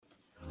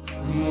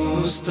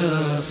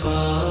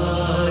मुस्तफा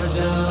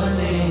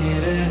जाने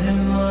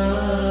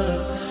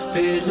रहमत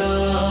पे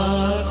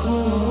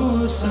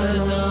लाखों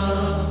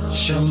सलाम।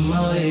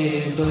 शम्माए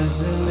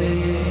बज़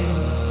में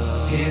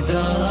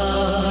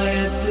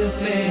हिदायत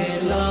पे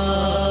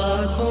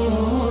लाखों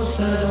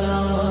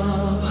सलाम।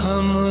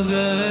 हम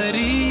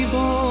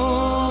गरीबों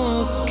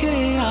के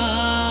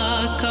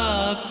आका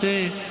पे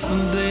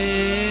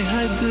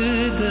बेहद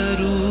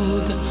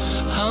दरूद।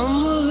 हम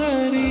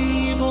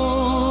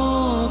गरीबों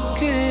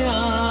के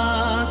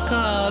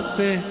आका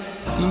पे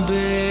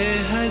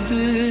बेहद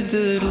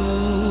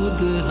दरूद।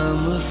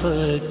 हम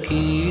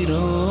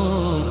फकीरों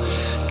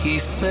की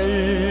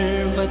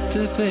सरवत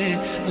पे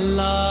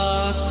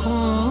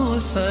लाखों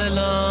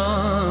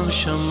सलाम।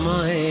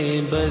 शम्माए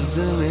बज़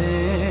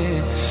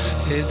में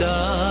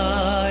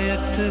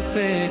हिदायत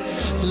पे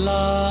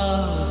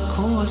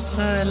लाखों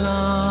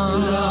सलाम।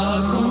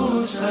 लाखों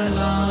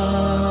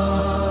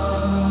सलाम,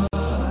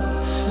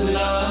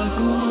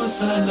 लाखों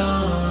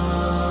सलाम।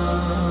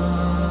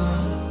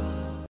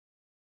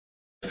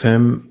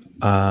 FM,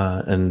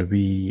 and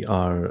we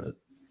are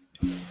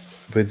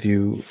with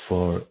you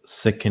for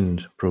second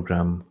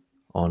program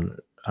on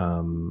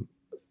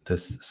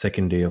this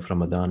second day of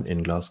Ramadan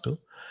in Glasgow.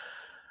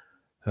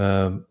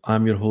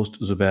 I'm your host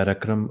Zubair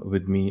Akram.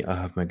 With me I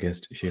have my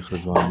guest Sheikh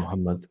Rizwan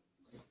Muhammad.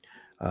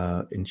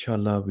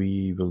 Inshallah, we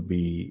will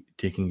be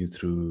taking you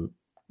through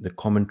the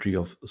commentary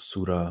of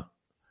Surah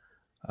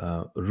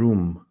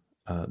Rum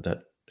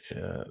that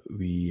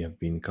we have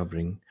been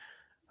covering.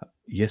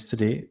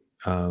 Yesterday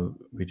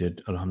we did,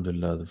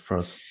 alhamdulillah, the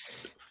first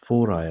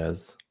 4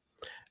 ayahs,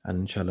 and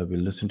inshallah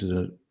we'll listen to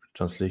the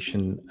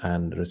translation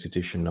and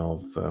recitation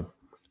of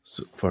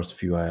first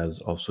few ayahs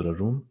of Surah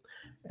Rum,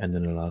 and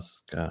then I'll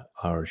ask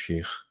our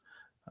Sheikh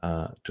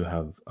to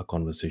have a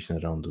conversation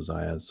around those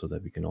ayahs so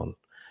that we can all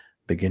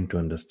begin to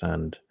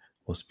understand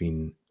what's been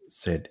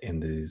said in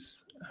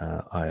these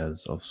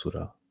ayahs of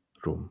Surah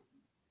Rum.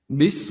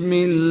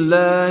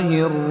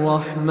 Bismillahir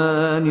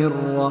Rahmanir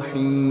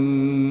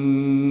Rahim.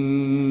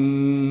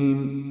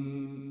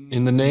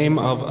 In the name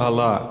of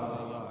Allah,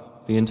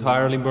 the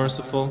entirely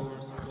merciful,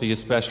 the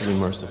especially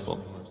merciful.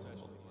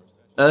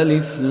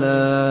 Alif Lam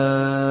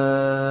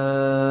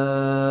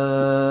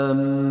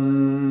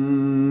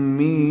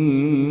Mim.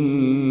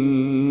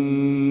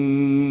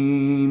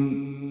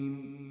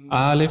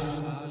 Alif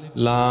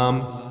Lam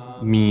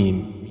Mim.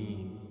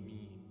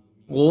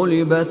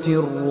 غُلِبَتِ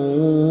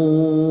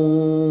الرُّومُ.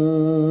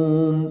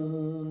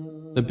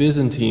 The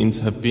Byzantines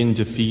have been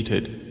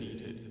defeated.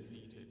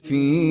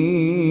 في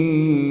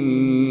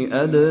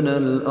أدنى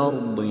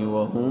الأرض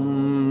وهم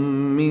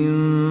من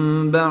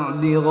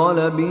بعد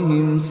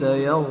غلبهم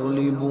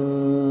سيغلبون.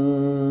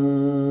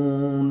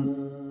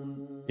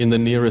 In the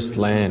nearest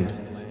land,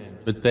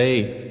 but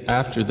they,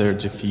 after their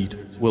defeat,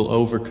 will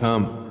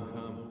overcome.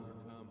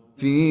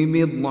 في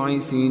بضع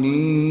سنين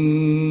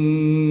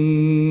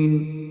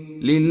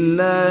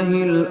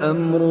لله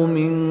الأمر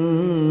من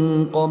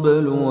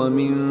قبل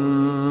ومن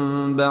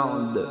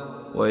بعد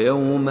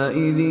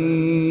ويومئذ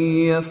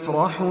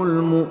يفرح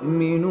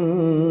المؤمنون.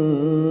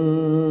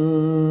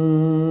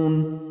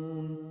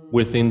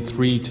 Within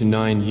 3 to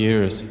 9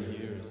 years.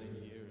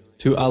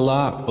 To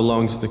Allah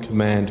belongs the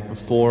command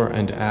before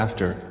and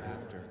after,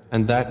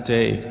 and that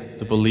day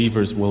the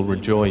believers will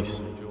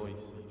rejoice.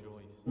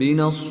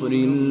 بنصر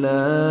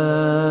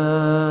الله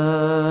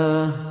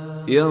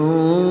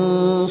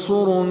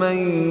ينصر من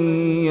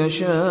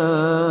يشاء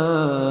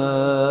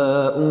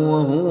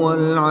وهو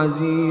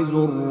العزيز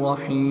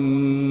الرحيم.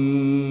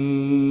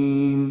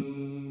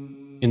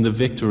 In the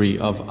victory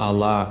of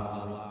Allah,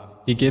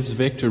 He gives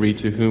victory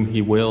to whom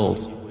He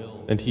wills,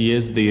 and He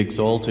is the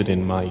exalted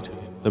in might,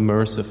 the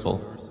merciful.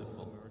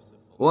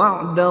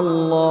 وعد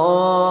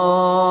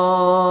الله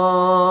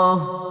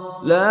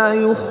لا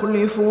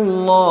يخلف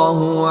الله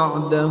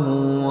وعده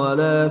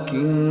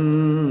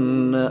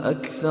ولكن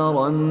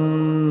أكثر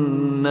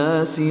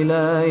الناس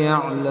لا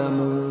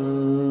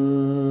يعلمون.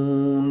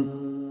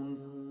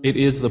 It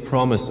is the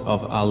promise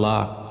of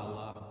Allah.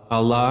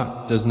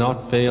 Allah does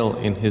not fail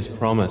in His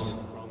promise,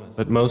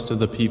 but most of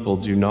the people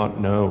do not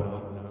know.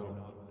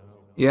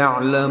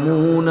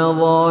 يعلمون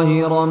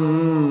ظاهرا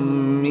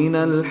من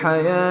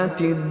الحياة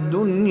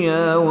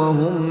الدنيا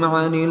وهم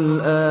عن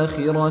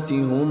الآخرة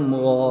هم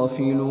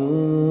غافلون.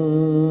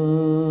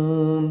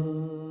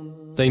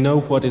 They know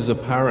what is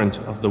apparent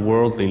of the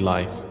worldly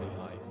life,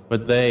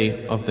 but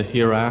they of the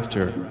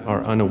hereafter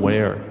are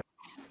unaware.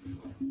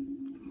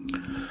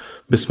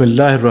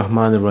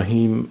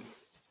 बिस्मिल्लाहिर्रहमानिर्रहीम।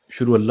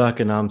 शुरू अल्लाह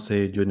के नाम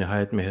से जो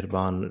निहायत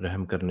मेहरबान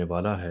रहम करने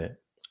वाला है।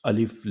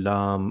 अलिफ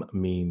लाम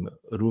मीम।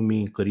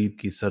 रूमी करीब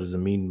की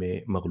सरजमीन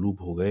में मगलूब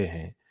हो गए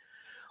हैं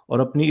और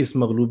अपनी इस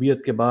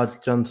मगलूबियत के बाद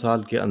चंद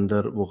साल के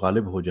अंदर वो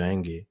गालिब हो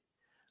जाएंगे।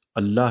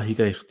 अल्लाह ही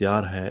का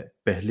इख्तियार है,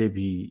 पहले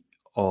भी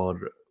और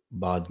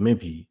बाद में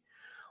भी।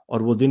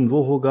 और वो दिन वो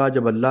होगा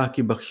जब अल्लाह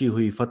की बख्शी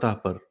हुई फ़तह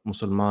पर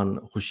मुसलमान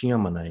खुशियाँ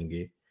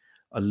मनाएंगे।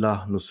 अल्लाह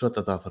नुसरत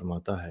अता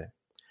फरमाता है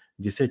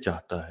जिसे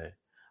चाहता है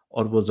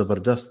और वो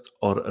ज़बरदस्त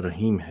और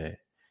रहीम है।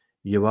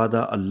 ये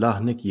वादा अल्लाह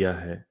ने किया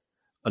है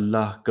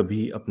अल्लाह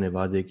कभी अपने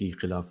वादे की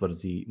खिलाफ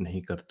वर्जी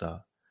नहीं करता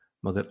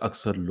मगर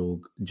अक्सर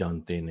लोग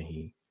जानते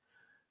नहीं.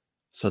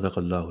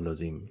 सदक़ल्लाहुल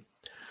अज़ीम.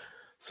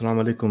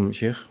 Assalamu alaikum,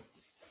 Sheikh.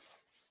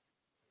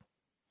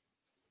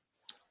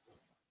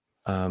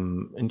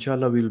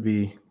 Inshallah, we'll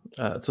be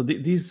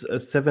these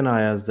 7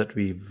 ayahs that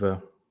we've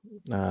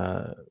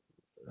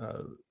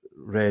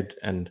read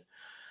and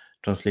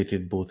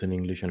translated both in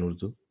English and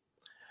Urdu.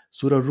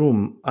 Surah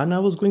Rum, and I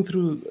was going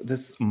through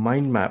this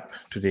mind map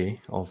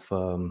today of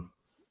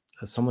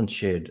someone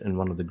shared in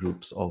one of the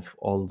groups of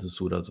all the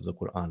surahs of the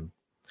Quran,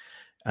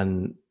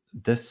 and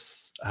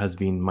this has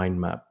been mind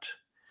mapped.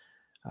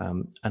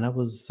 And I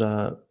was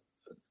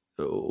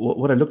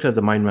what I looked at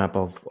the mind map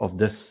of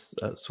this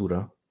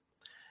surah.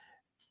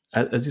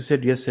 As you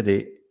said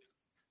yesterday,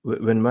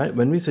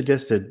 when we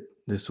suggested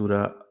this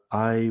surah,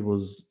 I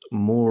was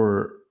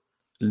more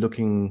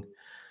looking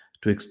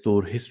to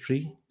explore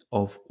history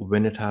of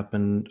when it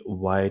happened,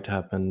 why it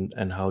happened,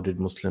 and how did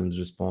Muslims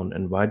respond,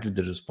 and why did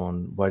they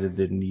respond? Why did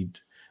they need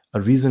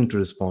a reason to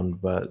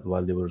respond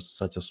while they were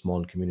such a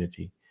small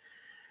community?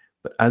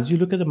 But as you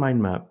look at the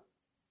mind map,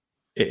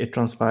 it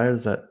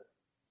transpires that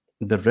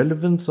the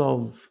relevance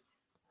of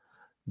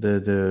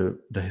the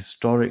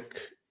historic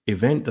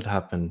event that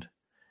happened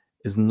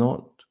is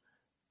not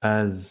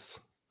as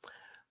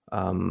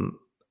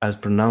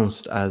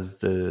pronounced as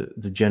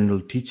the general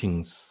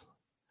teachings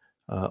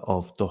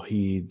of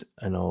Tawheed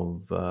and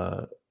of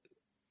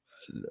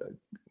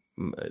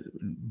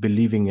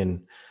believing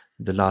in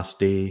the last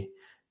day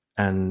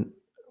and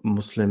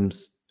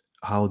Muslims,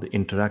 how they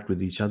interact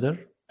with each other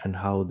and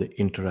how they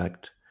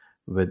interact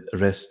with the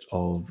rest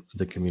of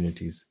the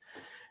communities.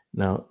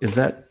 Now, is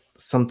that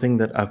something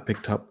that I've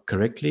picked up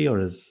correctly,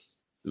 or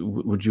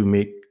would you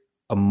make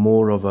a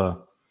more of a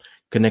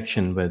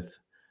connection with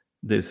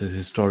this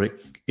historic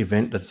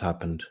event that's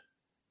happened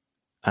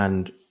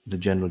and the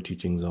general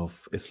teachings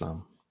of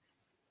Islam?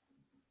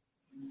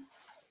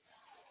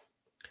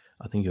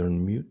 I think you're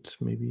on mute,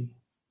 maybe.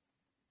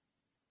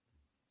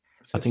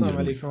 Assalamu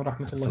alaikum wa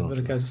rahmatullahi wa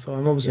barakatuh. So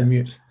I'm always on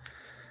mute.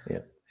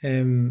 Yeah.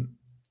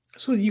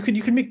 So you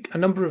could make a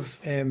number of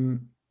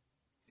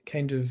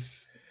kind of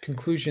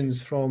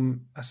conclusions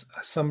from a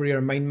summary or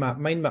a mind map.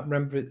 Mind map,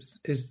 remember,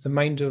 is the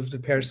mind of the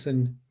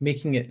person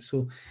making it.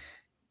 So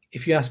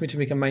if you ask me to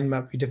make a mind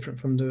map be different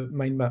from the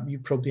mind map you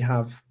probably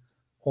have,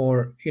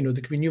 or there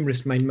could be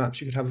numerous mind maps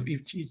you could have of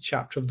each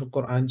chapter of the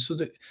Quran. So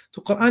the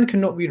Quran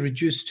cannot be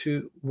reduced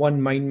to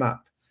one mind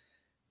map.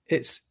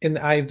 It's in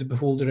the eye of the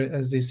beholder,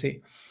 as they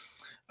say.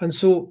 And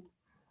so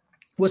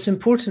what's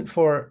important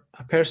for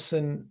a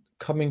person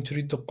coming to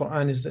read the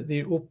Quran is that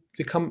they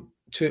come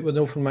to it with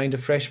an open mind, a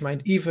fresh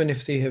mind, even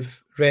if they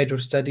have read or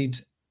studied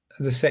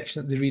the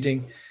section that they're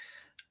reading.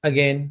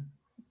 Again,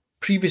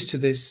 previous to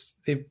this,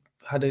 they've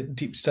had a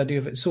deep study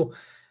of it. So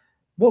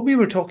what we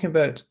were talking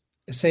about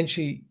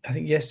essentially, I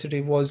think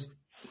yesterday, was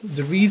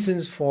the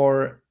reasons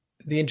for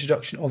the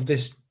introduction of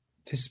this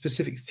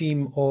specific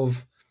theme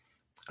of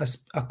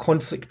a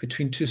conflict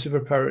between two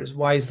superpowers.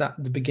 Why is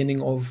that the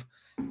beginning of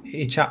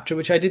a chapter,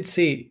 which I did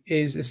say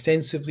is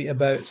extensively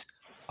about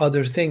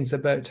other things,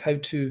 about how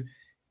to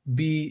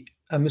be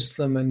a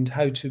Muslim and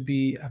how to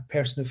be a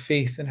person of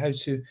faith and how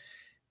to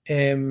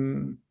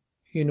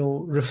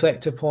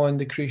reflect upon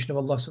the creation of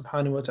Allah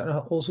subhanahu wa ta'ala,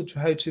 also to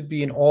how to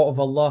be in awe of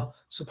Allah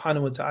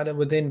subhanahu wa ta'ala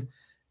within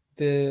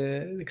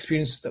the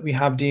experience that we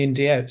have day in,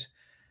 day out.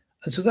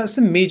 And so that's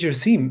the major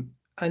theme.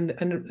 And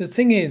the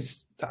thing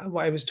is, that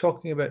what I was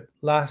talking about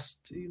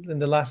in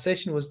the last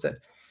session was that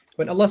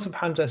when Allah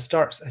subhanahu wa ta'ala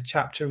starts a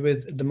chapter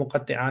with the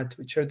muqatti'at,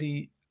 which are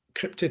the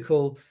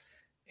cryptical,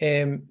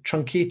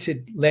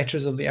 truncated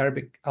letters of the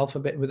Arabic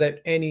alphabet without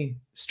any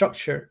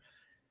structure,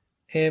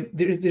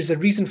 there's a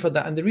reason for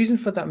that. And the reason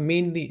for that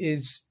mainly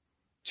is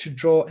to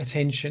draw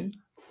attention.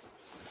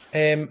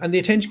 And the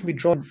attention can be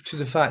drawn to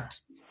the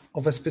fact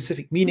of a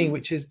specific meaning,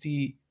 which is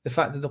the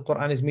fact that the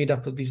Quran is made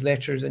up of these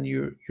letters, and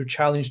you're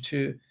challenged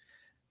to,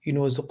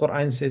 as the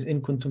Quran says,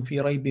 "In kuntum fi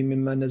raybin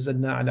mimma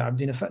nazzalna ala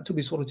abdina fa'tu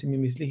bi suratin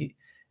min mithlihi."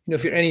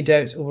 If you're any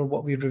doubt over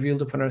what we've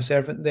revealed upon our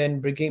servant, then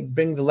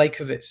bring the like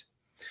of it.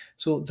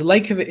 So the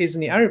like of it is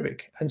in the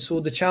Arabic, and so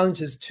the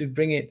challenge is to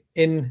bring it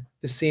in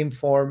the same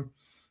form,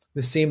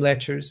 the same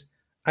letters,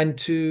 and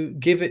to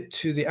give it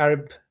to the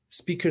Arab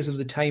speakers of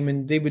the time,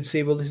 and they would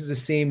say, well, this is the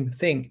same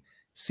thing,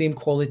 same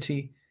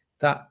quality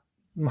that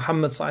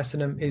Muhammad sallallahu alaihi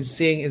wasallam is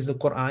saying is the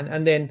Quran.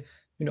 And then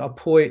a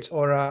poet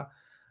or a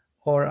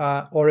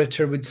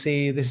orator would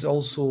say this is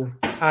also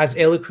as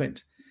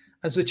eloquent.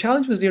 And so the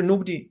challenge was there.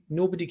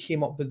 Nobody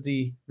came up with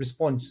the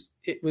response.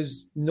 It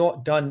was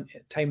not done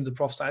at the time of the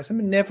Prophet sallallahu alaihi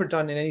wasallam, never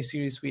done in any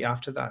serious way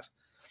after that.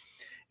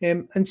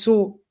 And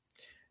so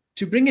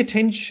to bring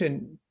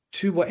attention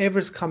to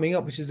whatever's coming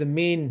up, which is the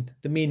main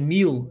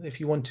meal,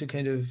 if you want to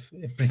kind of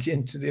bring it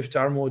into the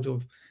iftar mode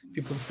of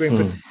people preparing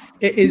for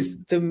it,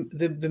 is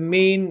the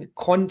main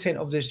content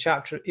of this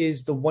chapter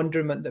is the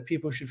wonderment that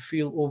people should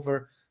feel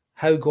over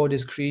how God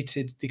has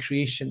created the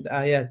creation, the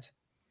ayat.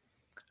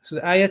 So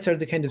the ayat are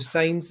the kind of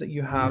signs that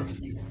you have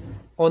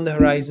on the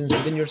horizons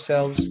within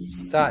yourselves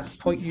that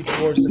point you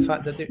towards the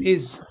fact that there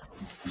is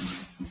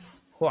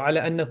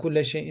وَعَلَى أَنَّ كُلَّ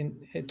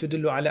شَيْءٍ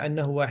تُدُلُّ عَلَى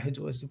أَنَّهُ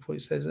وَاحِدٌ, as the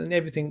poet says, and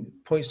everything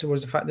points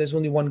towards the fact there's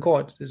only one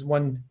God, there's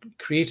one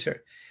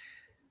creator.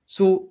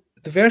 So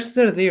the verses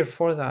are there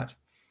for that.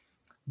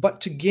 But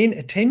to gain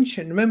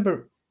attention,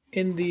 remember,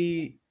 in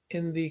the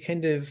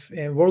kind of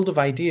world of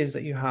ideas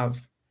that you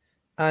have,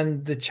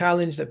 and the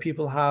challenge that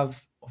people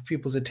have of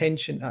people's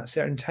attention at a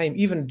certain time,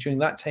 even during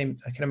that time,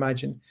 I can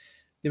imagine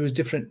there was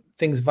different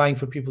things vying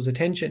for people's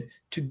attention.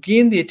 To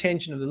gain the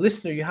attention of the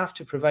listener, you have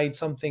to provide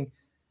something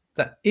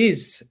that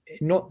is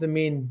not the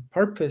main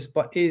purpose,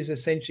 but is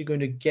essentially going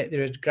to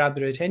grab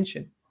their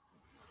attention.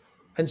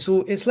 And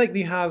so it's like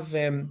you have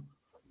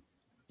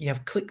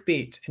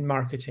clickbait in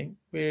marketing,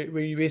 where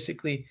you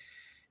basically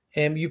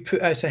you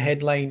put out a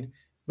headline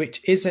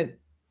which isn't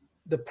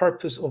the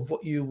purpose of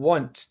what you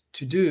want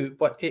to do,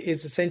 but it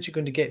is essentially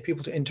going to get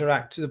people to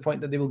interact to the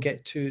point that they will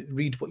get to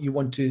read what you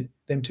want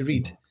them to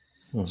read.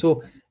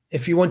 So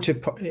if you want to,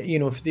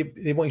 if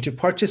they want you to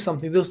purchase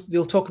something,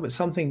 they'll talk about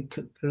something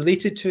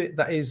related to it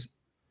that is,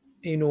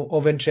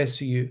 of interest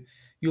to you.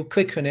 You'll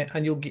click on it,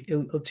 and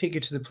it'll take you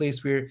to the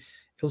place where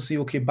it'll say,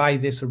 okay, buy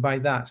this or buy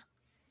that.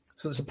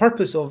 So it's the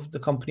purpose of the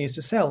company is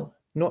to sell,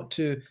 not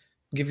to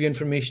give you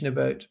information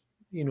about,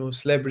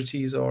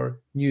 celebrities or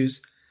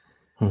news.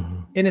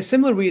 In a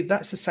similar way,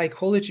 that's the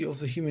psychology of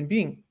the human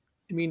being.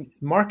 I mean,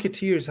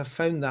 marketeers have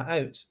found that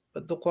out,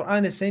 but the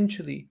Quran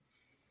essentially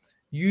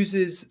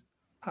uses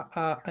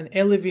an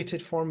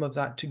elevated form of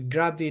that to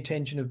grab the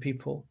attention of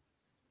people.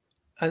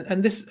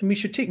 And we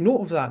should take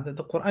note of that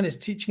the Quran is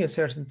teaching us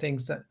certain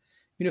things that,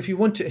 if you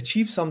want to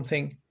achieve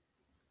something,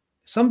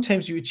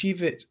 sometimes you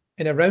achieve it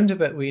in a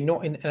roundabout way,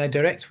 not in a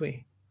direct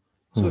way.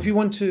 So if you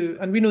want to,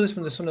 and we know this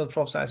from the Sunnah of the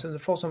Prophet, and the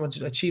Prophet wanted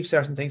to achieve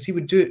certain things, he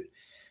would do it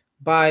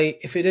by,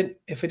 if it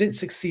didn't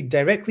succeed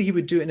directly, he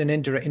would do it in an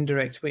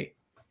indirect way.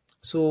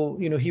 So,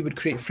 he would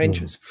create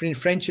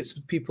friendships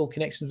with people,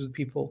 connections with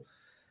people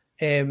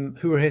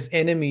who were his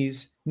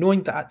enemies,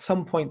 knowing that at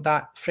some point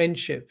that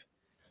friendship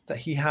that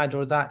he had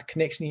or that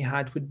connection he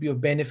had would be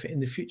of benefit in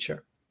the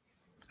future.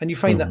 And you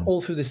find that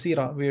all through the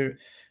seerah, where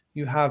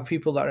you have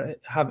people that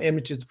have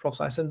enmity to the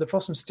Prophet, and the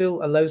Prophet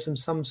still allows them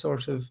some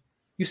sort of,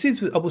 you see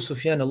this with Abu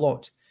Sufyan a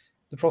lot.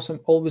 The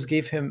Prophet always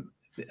gave him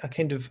a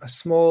kind of a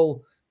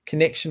small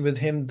connection with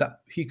him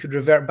that he could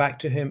revert back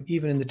to him,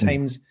 even in the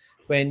times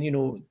when,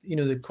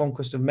 the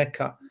conquest of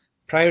Mecca.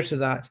 Prior to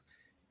that,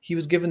 he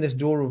was given this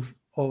door of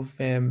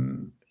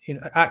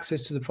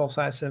access to the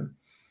Prophet.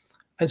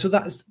 And so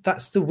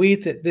that's the way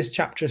that this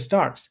chapter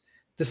starts.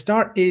 The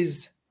start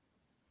is,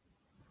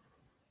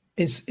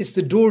 it's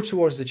the door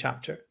towards the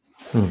chapter.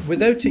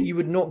 Without it, you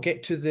would not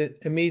get to the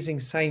amazing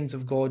signs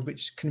of God,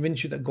 which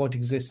convince you that God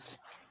exists.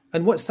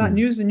 And what's that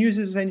news? The news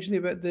is essentially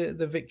about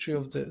the victory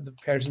of the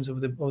Persians over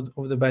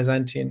the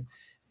Byzantine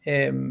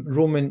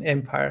Roman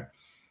Empire,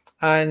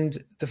 and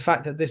the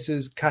fact that this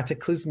is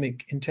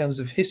cataclysmic in terms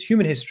of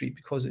human history,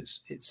 because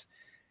it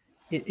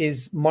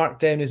is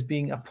marked down as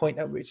being a point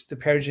at which the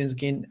Persians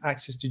gain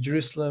access to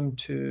Jerusalem,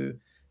 to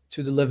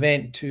the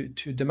Levant,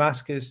 to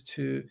Damascus,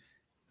 to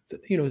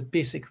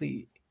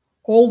basically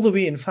all the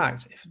way. In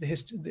fact, if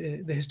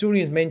the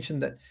historians mention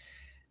that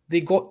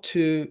they got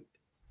to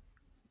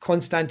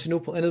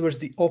Constantinople, in other words,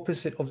 the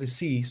opposite of the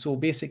sea. So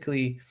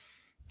basically,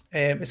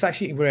 it's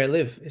actually where I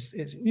live. It's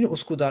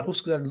Uskudar.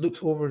 Uskudar looks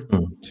over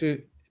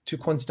to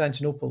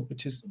Constantinople,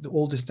 which is the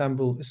old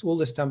Istanbul. This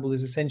old Istanbul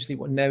is essentially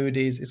what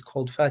nowadays is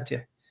called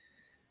Fatih.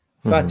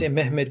 Fatih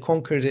Mehmed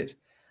conquered it,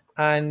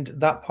 and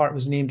that part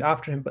was named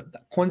after him. But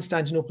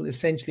Constantinople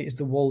essentially is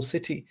the walled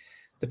city.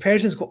 The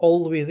Persians got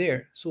all the way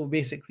there. So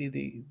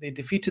basically, they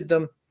defeated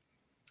them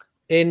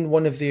in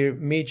one of their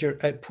major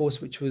outposts,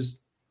 which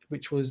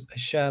was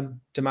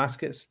Sham,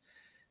 Damascus.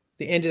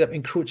 They ended up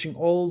encroaching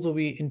all the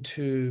way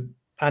into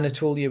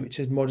Anatolia, which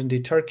is modern-day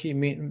Turkey,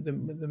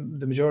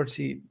 the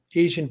majority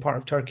Asian part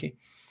of Turkey,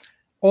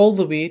 all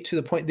the way to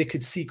the point they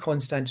could see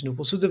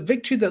Constantinople. So the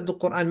victory that the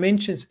Quran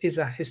mentions is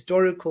a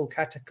historical,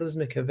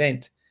 cataclysmic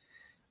event.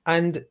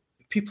 And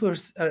people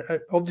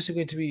are obviously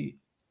going to be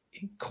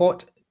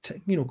caught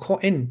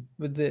in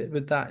with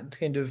that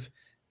kind of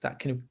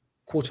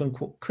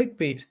quote-unquote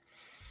clickbait.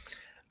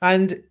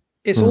 And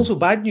it's also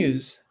bad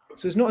news.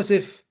 So it's not as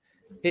if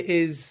it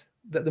is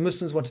that the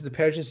Muslims wanted the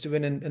Persians to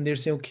win and they're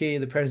saying, okay,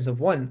 the Persians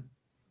have won.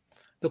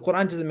 The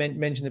Quran doesn't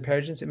mention the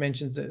Persians, it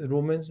mentions the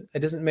Romans. It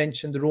doesn't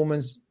mention the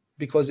Romans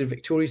because they're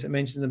victorious, it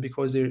mentions them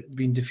because they're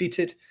being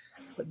defeated.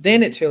 But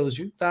then it tells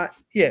you that,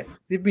 yeah,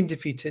 they've been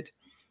defeated.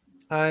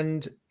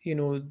 And,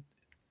 the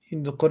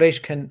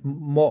Quraysh can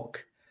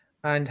mock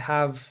and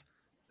have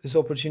this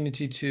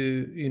opportunity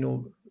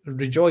to,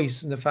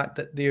 rejoice in the fact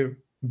that their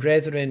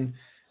brethren,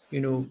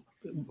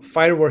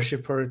 fire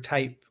worshipper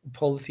type,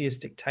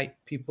 polytheistic type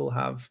people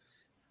have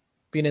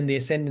been in the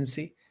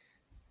ascendancy.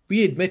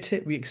 We admit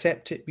it, we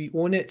accept it, we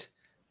own it,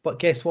 but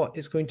guess what?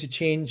 It's going to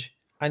change,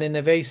 and in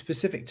a very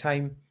specific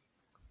time,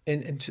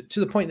 and to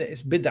the point that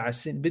it's bid'ah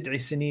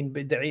sinin.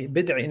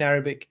 Bid'ah in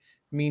Arabic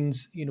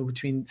means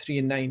between 3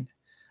 and 9,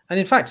 And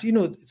in fact, you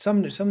know,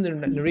 some of the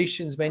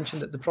narrations mention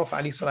that the Prophet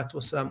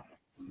ﷺ.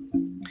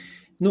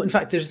 No, in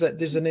fact, there's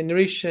a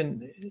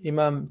narration.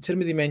 Imam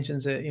Tirmidhi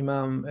mentions it.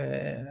 Imam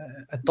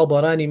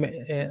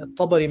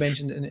At-Tabari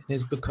mentioned in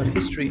his book on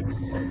history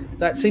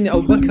that Sayyidina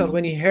Abu Bakr,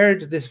 when he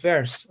heard this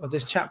verse or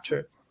this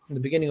chapter in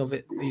the beginning of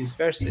it, these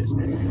verses,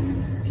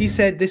 he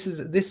said, "This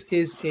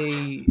is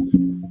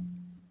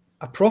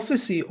a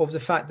prophecy of the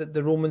fact that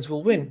the Romans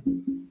will win."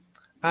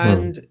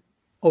 And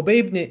Ubay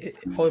ibn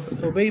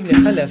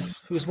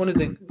Khalaf, who was one of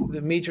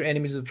the major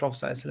enemies of the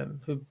Prophet ﷺ,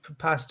 who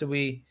passed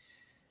away.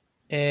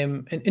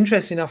 And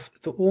interesting enough,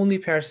 the only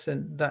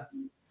person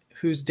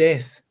whose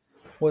death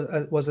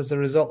was as a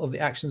result of the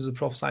actions of the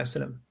Prophet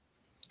ﷺ.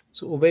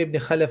 So Ubay ibn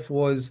Khalaf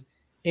was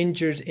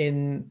injured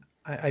in,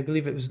 I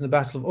believe it was in the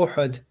Battle of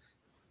Uhud,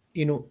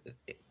 you know,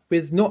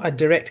 with not a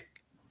direct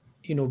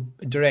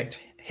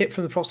hit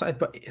from the Prophet,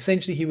 but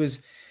essentially he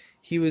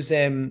was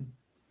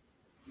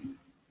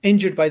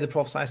injured by the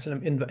Prophet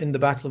ﷺ in the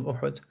Battle of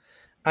Uhud,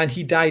 and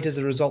he died as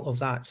a result of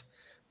that.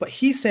 But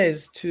he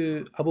says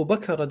to Abu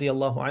Bakr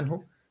radiallahu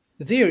anhu,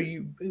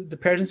 the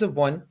Persians have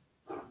won.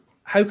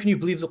 How can you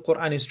believe the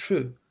Quran is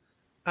true?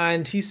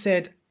 And he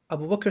said,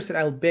 Abu Bakr said,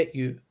 I'll bet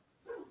you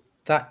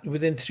that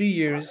within 3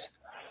 years,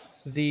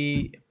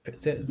 the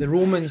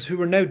Romans, who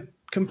were now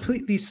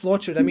completely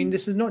slaughtered. I mean,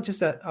 this is not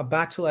just a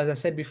battle, as I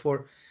said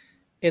before,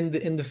 in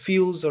the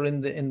fields or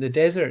in the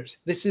desert.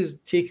 This is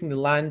taking the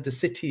land, the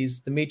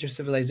cities, the major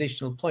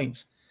civilizational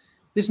points.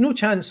 There's no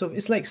chance of.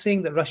 It's like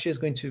saying that Russia is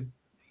going to,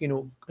 you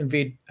know,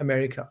 invade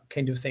America,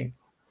 kind of thing.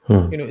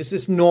 You know, it's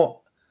just not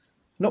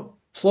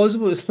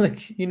plausible. It's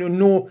like, you know,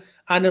 no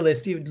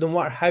analyst, even no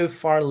matter how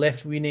far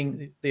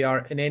left-leaning they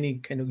are in any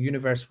kind of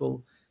universe,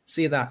 will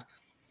say that.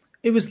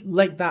 It was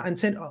like that.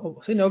 And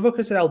Abu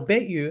Bakr said, I'll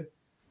bet you,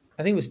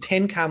 I think it was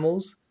 10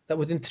 camels, that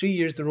within 3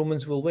 years the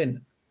Romans will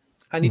win.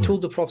 And he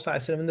told the Prophet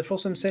ﷺ, and the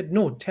Prophet said,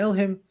 no, tell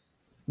him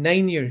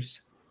 9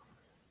 years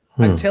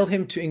and tell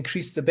him to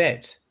increase the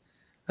bet.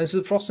 And so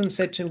the Prophet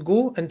said to him,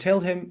 go and tell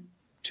him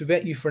to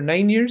bet you for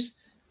 9 years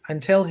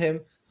and tell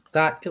him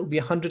that it'll be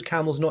 100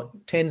 camels, not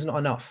 10's not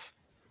enough.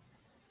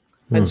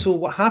 And so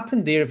what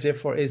happened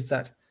therefore, is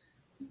that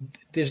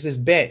there's this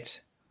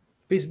bet,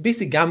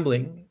 basically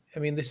gambling. I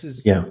mean, this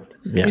is, I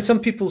mean, some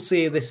people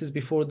say this is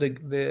before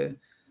the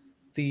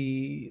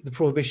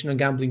prohibition on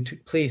gambling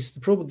took place. The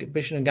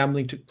prohibition on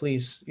gambling took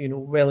place, you know,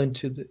 well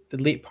into the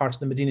late part of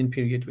the Medinan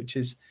period, which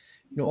is,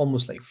 you know,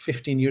 almost like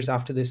 15 years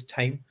after this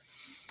time.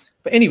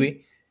 But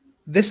anyway,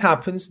 this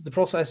happens. The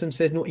Prophet ﷺ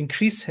says, no,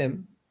 increase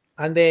him.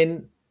 And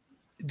then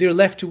they're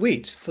left to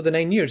wait for the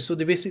 9 years. So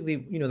they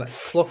basically, you know, that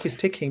clock is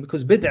ticking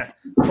because bid'ah.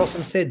 The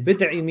Prophet said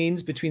bid'ah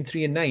means between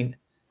 3 and 9.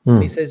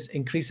 And he says,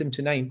 increase him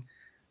to 9.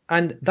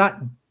 And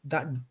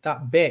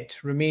that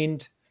bet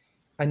remained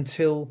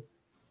until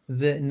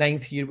the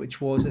 9th year,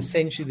 which was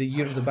essentially the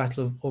year of the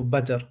Battle of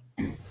Badr.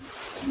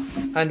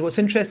 And what's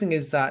interesting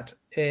is that,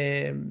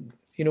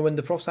 you know, when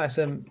the Prophet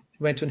ﷺ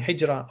went on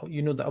Hijrah,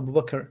 you know that Abu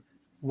Bakr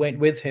went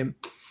with him.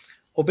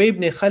 Ubay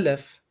ibn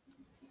Khalaf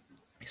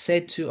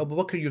said to Abu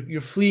Bakr, you're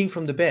fleeing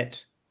from the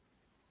bet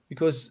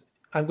because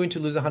I'm going to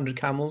lose 100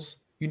 camels.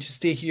 You need to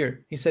stay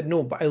here. He said,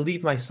 no, but I'll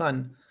leave my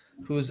son,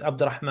 who is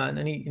Abdurrahman.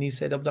 And he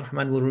said,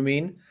 Abdurrahman will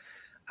remain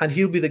and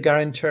he'll be the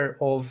guarantor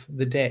of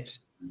the debt.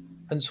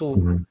 And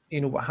so, you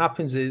know, what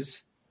happens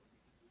is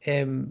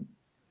the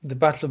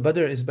Battle of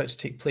Badr is about to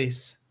take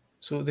place.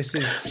 So this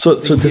is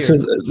this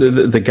is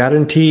the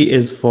guarantee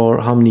is for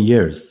how many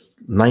years?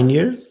 9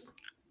 years?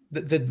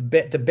 The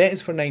bet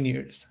is for 9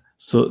 years.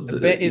 So the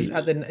bet is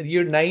at the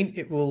year 9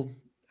 it will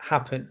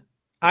happen.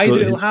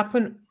 Either it will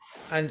happen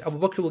and Abu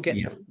Bakr will get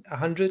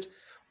 100,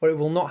 or it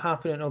will not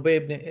happen and Ubay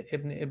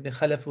ibn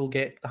Khalaf will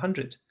get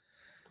 100.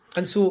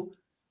 And so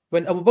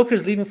when Abu Bakr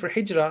is leaving for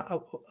Hijrah,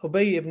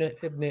 Ubay ibn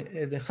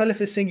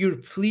Khalaf is saying,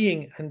 you're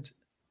fleeing, and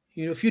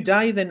you know, if you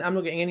die, then I'm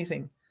not getting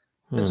anything.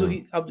 And so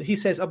he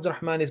says,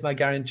 Abdurrahman is my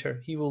guarantor.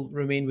 He will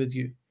remain with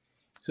you.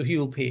 So he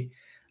will pay.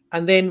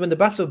 And then when the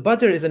Battle of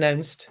Badr is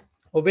announced,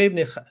 Ubay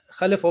ibn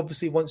Khalaf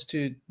obviously wants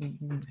to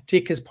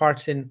take his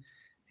part in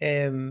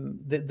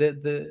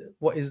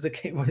what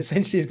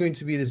essentially is going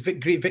to be this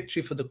great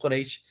victory for the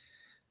Quraysh.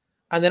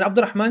 And then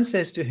Abdurrahman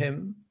says to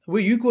him,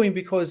 where are you going?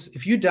 Because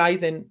if you die,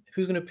 then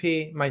who's going to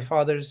pay my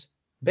father's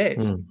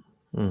bet?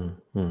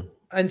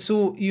 And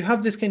so you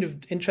have this kind of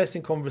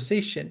interesting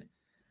conversation.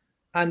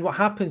 And what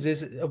happens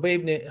is Ubay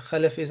ibn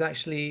Khalaf is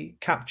actually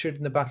captured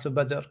in the Battle of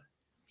Badr.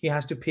 He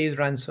has to pay his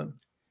ransom.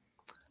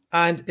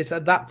 And it's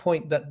at that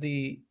point that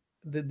the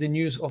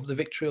news of the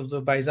victory of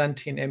the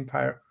Byzantine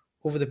Empire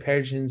over the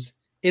Persians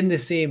in the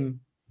same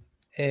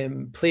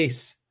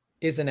place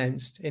is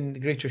announced in the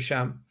Greater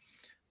Sham.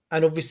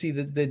 And obviously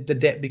the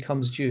debt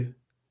becomes due.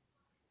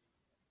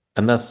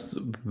 And that's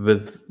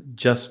with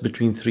just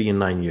between 3 and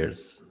 9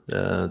 years.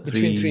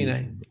 Between 3 and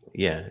 9.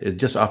 Yeah, it's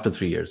just after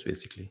 3 years,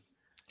 basically.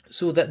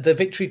 So that the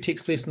victory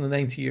takes place in the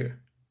 9th year.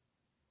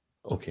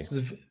 Okay.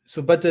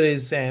 So Badr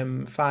is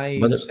 7,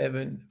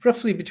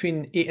 roughly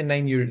between 8 and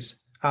 9 years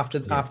after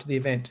the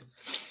event.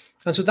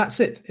 And so that's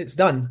it. It's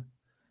done.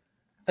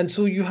 And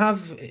so you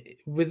have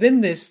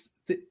within this,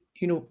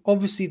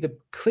 obviously the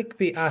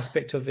clickbait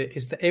aspect of it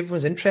is that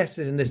everyone's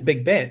interested in this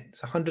big bet.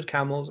 It's 100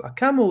 camels. A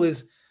camel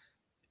is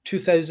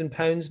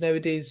 £2,000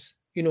 nowadays.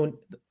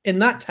 In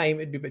that time,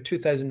 it'd be about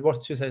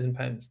worth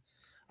 £2,000.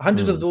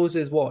 100 of those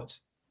is what?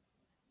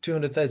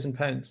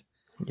 £200,000.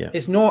 Yeah.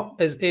 It's not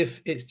as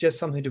if it's just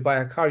something to buy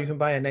a car. You can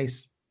buy a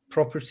nice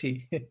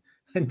property,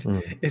 and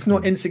it's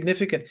not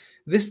insignificant.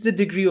 This is the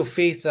degree of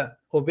faith that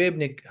Ubay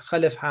ibn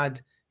Khalaf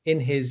had in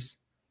his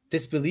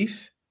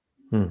disbelief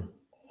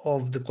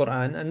of the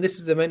Quran, and this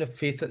is the amount of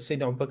faith that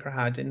Sayyidina Abu Bakr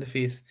had in the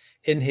faith,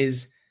 in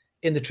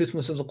the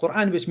truthfulness of the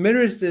Quran, which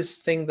mirrors this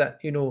thing that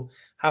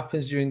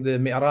happens during the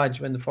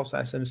Mi'raj, when the Prophet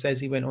ﷺ says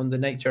he went on the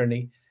night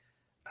journey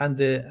and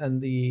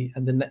the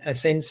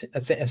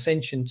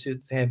ascension to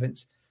the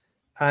heavens,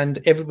 and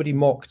everybody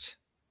mocked,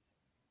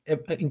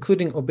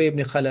 including Ubay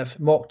ibn Khalaf,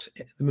 mocked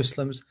the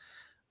Muslims,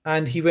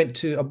 and he went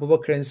to Abu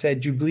Bakr and said,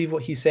 "Do you believe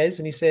what he says?"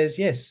 And he says,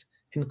 "Yes.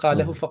 In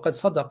qalahu faqad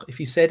sadaq. If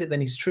he said it, then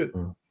he's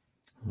true.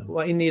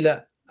 Wa inni la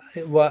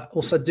wa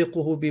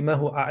usaddiquhu bima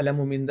huwa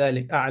a'lamu min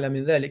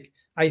dhalik.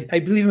 I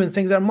believe him in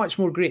things that are much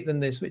more great than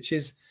this, which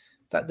is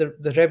that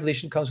the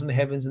revelation comes from the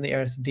heavens and the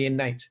earth day and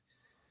night."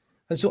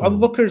 And so Abu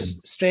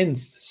Bakr's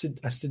strength,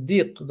 as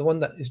Siddiq, the one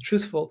that is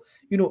truthful,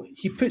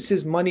 he puts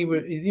his money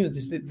where,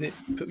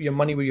 put your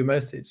money where your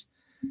mouth is.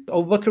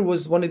 Abu Bakr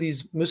was one of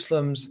these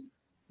Muslims,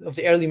 of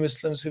the early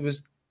Muslims, who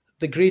was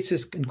the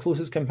greatest and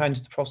closest companion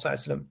to the Prophet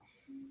ﷺ.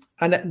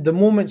 And at the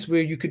moments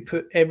where you could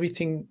put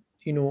everything,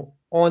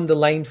 on the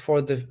line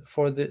for the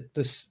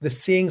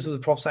sayings of the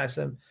Prophet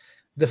ﷺ,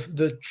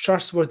 the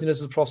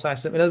trustworthiness of the Prophet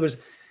ﷺ. In other words,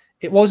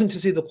 it wasn't to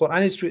say the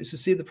Quran is true, it's to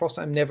say the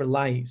Prophet ﷺ never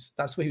lies.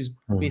 That's what he was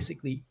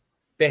basically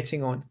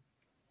betting on.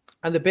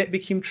 And the bet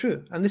became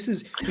true. And this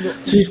is,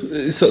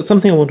 So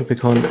something I want to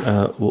pick on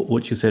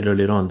what you said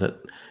earlier on, that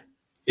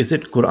is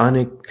it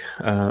Quranic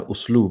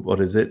usloob,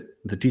 or is it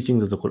the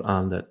teachings of the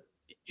Quran that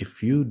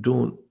if you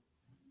don't,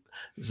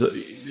 so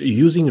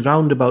using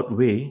roundabout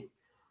way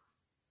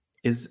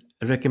is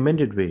a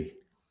recommended way.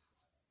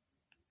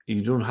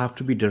 You don't have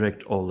to be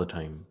direct all the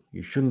time.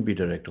 You shouldn't be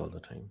direct all the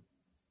time.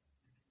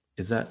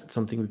 Is that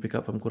something we pick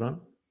up from Quran?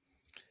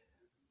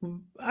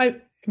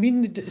 I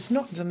mean, it's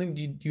not something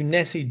you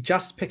necessarily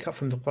just pick up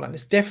from the Quran.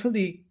 It's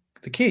definitely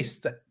the case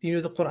that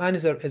the Quran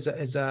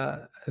is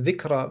a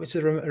dhikra, which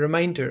is a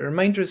reminder. A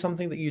reminder is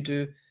something that you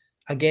do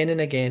again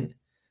and again,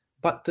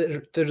 but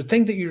the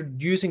thing that you're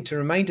using to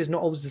remind is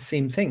not always the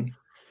same thing.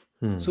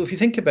 So if you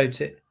think about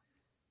it,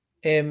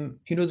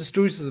 the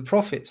stories of the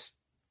prophets,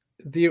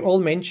 they're all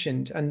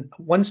mentioned, and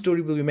one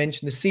story will be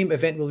mentioned, the same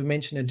event will be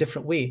mentioned in a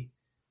different way,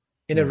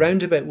 in a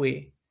roundabout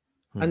way,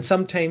 and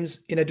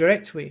sometimes in a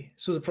direct way.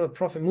 So the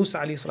Prophet Musa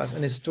alayhi salam,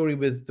 and his story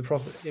with the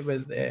Prophet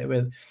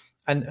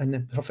and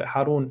the Prophet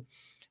Harun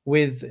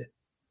with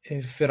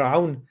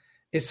Fir'aun,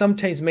 is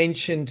sometimes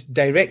mentioned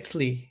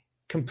directly,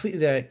 completely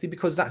directly,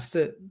 because that's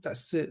the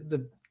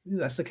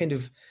kind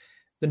of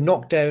the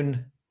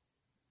knockdown,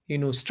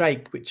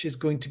 strike, which is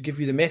going to give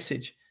you the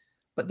message.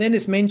 But then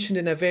it's mentioned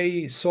in a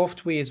very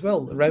soft way as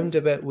well, a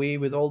roundabout way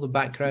with all the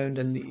background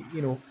and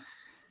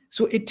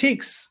so it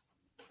takes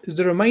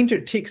the reminder.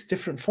 It takes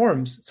different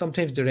forms,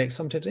 sometimes direct,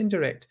 sometimes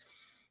indirect,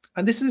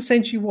 and this is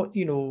essentially what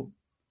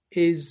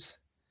is.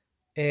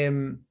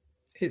 It's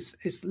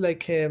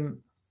like either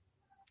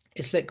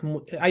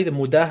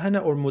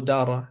mudahana or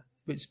mudara,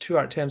 which two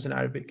are terms in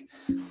Arabic.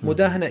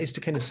 Mudahana is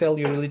to kind of sell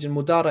your religion.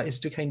 Mudara is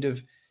to kind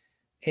of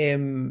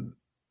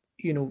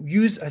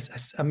use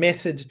as a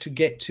method to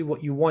get to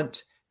what you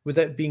want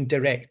without being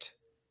direct.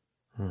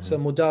 So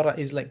mudara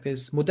is like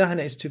this.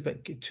 Mudahana is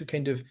to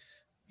kind of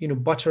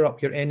butter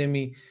up your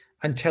enemy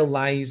and tell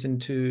lies,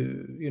 and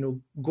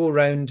to go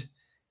around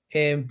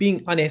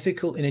being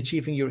unethical in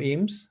achieving your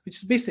aims, which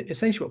is basically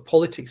essentially what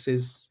politics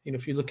is.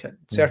 If you look at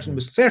certain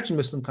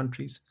Muslim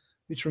countries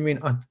which remain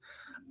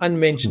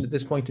unmentioned at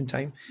this point in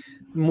time,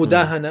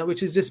 mudahana,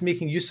 which is just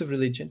making use of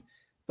religion,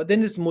 but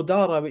then there's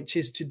mudara, which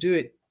is to do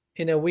it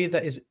in a way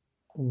that is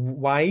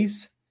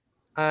wise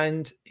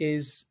and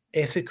is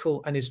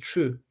ethical and is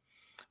true.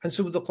 And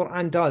so what the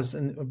Quran does,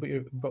 and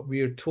what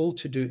we are told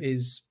to do,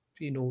 is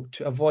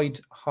to avoid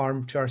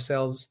harm to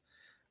ourselves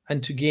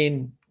and to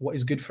gain what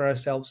is good for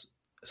ourselves,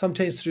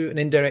 sometimes through an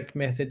indirect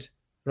method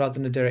rather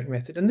than a direct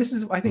method. And this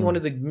is, I think, one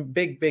of the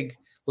big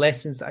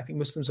lessons that I think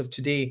Muslims of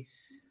today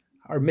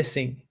are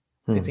missing.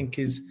 I think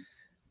is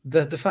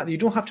the fact that you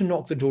don't have to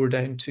knock the door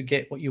down to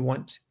get what you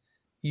want.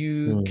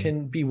 You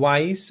can be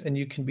wise and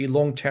you can be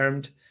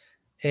long-termed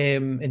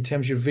in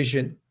terms of your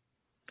vision,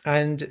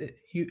 and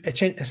you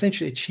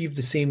essentially achieve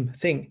the same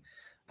thing.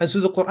 And so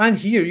the Quran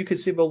here, you could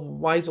say, well,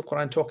 why is the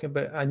Quran talking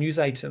about a news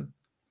item?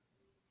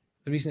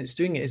 The reason it's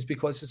doing it is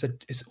because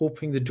it's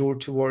opening the door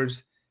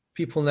towards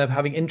people now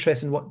having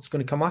interest in what's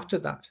going to come after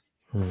that,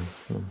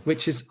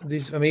 which is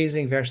these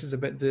amazing verses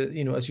about the,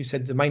 as you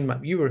said, the mind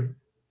map you were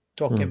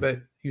talking about.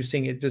 You're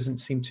saying it doesn't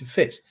seem to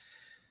fit,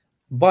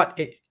 but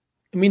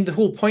the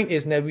whole point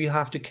is now we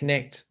have to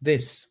connect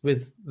this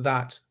with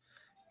that.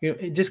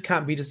 It just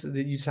can't be just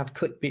that you just have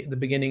clickbait at the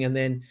beginning and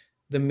then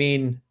the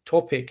main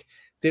topic.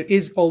 there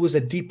is always a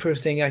deeper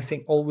thing, I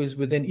think, always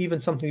within even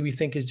something we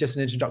think is just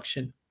an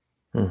introduction.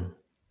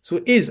 So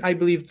it is, I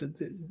believe, that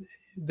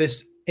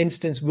this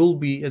instance will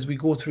be, as we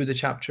go through the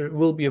chapter,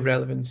 will be of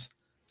relevance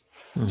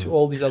to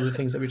all these other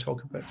things that we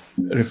talk about.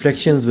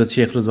 Reflections with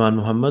Sheikh Rizwan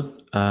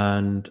Muhammad,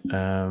 and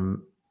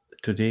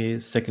today,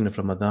 2nd of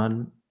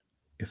Ramadan,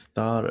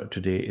 Iftar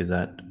today is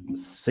at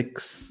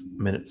 6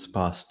 minutes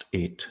past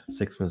 8.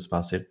 6 minutes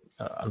past 8.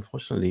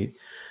 Unfortunately,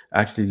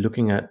 actually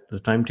looking at the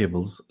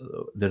timetables,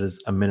 there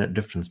is a minute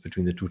difference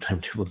between the two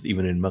timetables,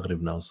 even in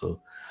Maghrib now.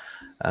 So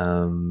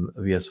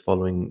we are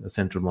following the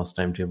Central Mosque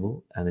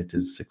timetable, and it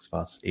is 6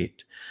 past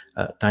 8.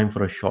 Time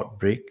for a short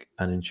break,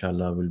 and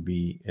inshallah we'll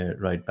be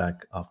right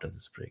back after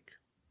this break.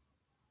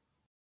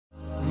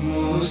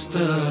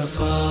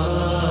 Mustafa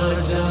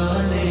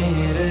जाने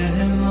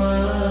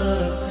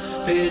रहमत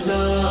पे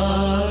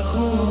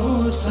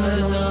लाखों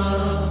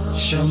सलाम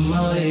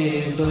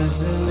शम्माए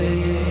buzz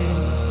में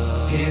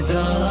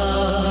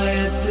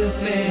हिदायत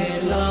पे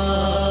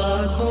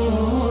लाखों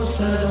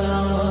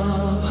सलाम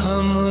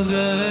हम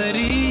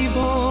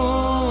गरीबों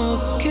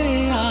के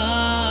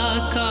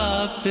आका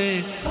पे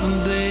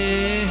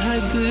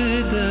बेहद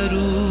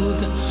दरूद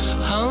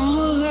हम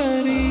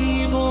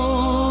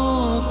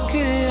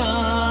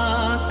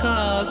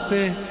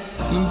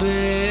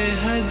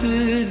बेहद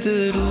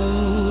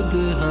दरूद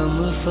हम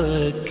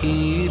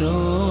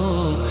फकीरों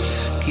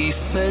की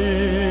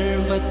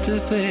सरबत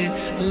पे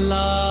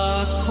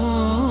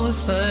लाखों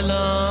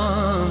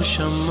सलाम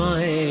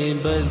शम्माए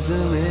बज़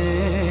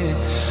में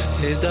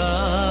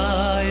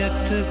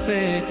हिदायत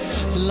पे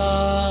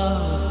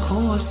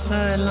लाखों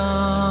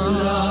सलाम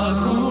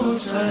लाखों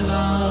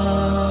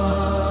सलाम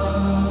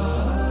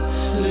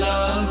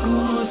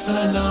लाखों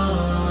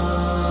सलाम.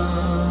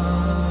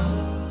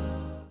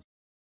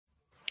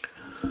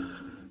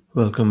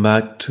 Welcome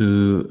back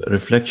to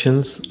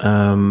Reflections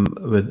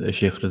with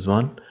Sheikh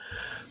Rizwan.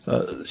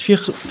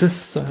 Sheikh,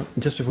 this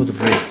just before the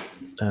break,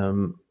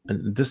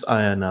 this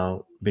ayah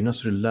now,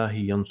 بِنَصْرِ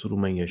يَنْصُرُ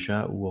مَنْ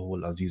يَشَاءُ وَهُوَ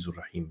الْعَزِيزُ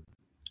الرَّحِيمُ.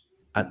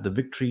 At the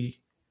victory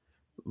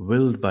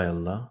willed by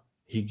Allah,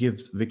 He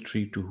gives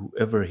victory to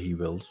whoever He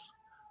wills,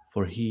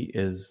 for He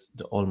is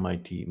the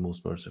Almighty,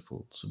 most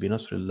merciful. So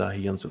بِنَصْرِ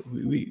يَنْصُرُ.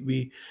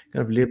 We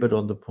kind of labored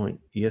on the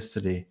point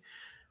yesterday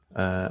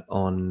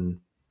on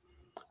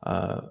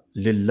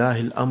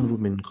لله الأمر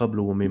من قبل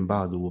ومن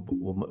بعد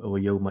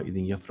ويومئذ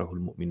يفرح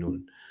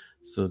المؤمنون.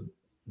 So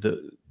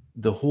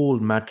the whole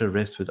matter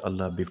rests with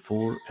Allah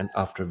before and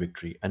after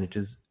victory, and it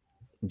is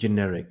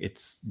generic,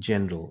 it's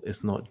general,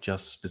 it's not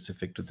just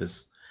specific to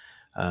this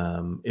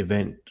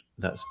event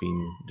that's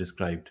been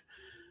described.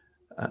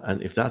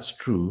 And if that's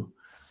true,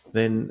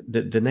 then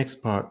the next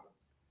part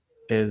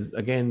is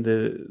again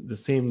the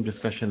same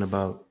discussion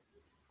about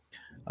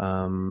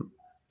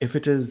if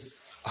it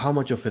is, how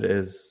much of it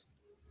is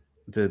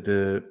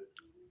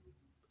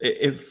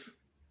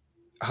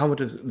how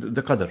much is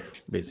the qadr,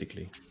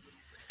 basically.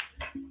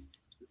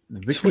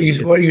 So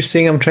what are you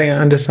saying? I'm trying to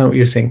understand what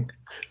you're saying.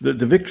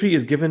 The victory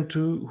is given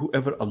to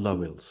whoever Allah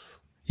wills.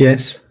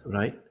 Yes.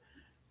 Right?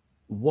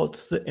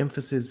 What's the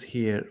emphasis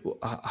here?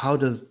 How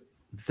does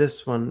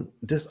this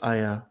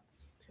ayah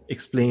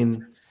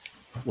explain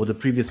what the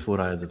previous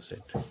 4 ayahs have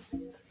said?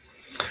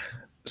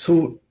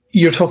 So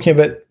you're talking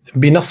about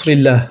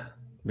بِنَصْرِ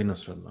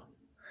Binasrullah.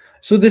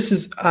 So this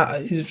is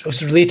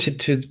related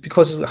to,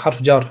 because it's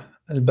harf jar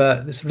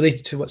al-ba, this is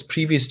related to what's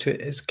previous to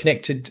it. It's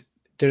connected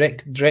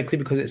directly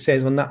because it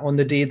says on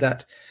the day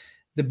that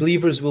the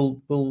believers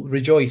will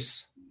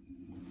rejoice.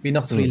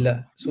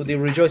 بِنَصْرِ. So they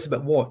rejoice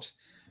about what?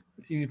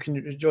 You can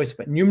rejoice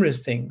about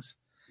numerous things.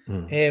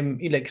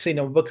 Like saying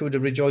Abu Bakr would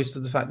have rejoiced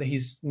at the fact that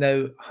he's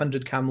now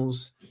 100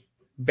 camels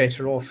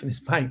better off in his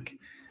bank. Do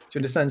you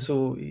understand?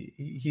 So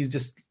he's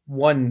just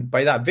won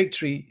by that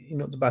victory,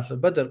 the Battle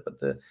of Badr, but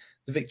the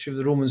victory of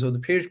the Romans or the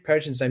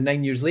Persians now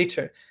 9 years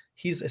later,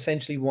 he's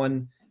essentially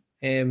won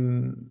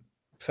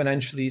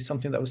financially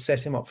something that would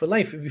set him up for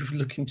life if you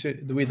look into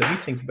the way that we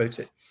think about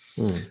it.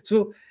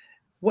 So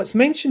what's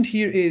mentioned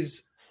here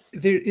is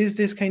there is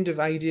this kind of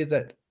idea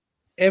that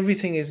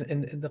everything is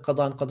in the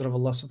qada and qadr of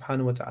Allah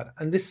subhanahu wa ta'ala.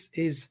 And this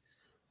is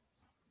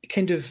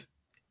kind of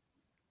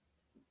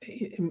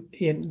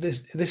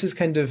this is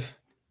kind of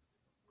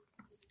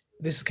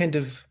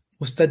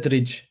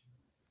mustadrij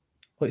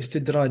or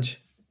istidraj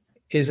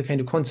is a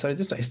kind of concept.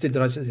 It's not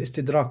istidraj, it's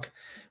istidrak,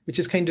 which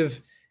is kind of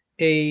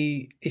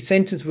a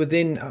sentence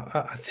within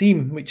a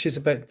theme, which is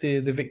about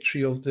the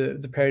victory of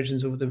the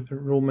Persians over the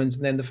Romans,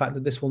 and then the fact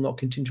that this will not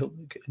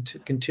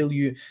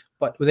continue,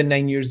 but within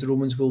 9 years the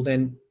Romans will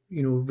then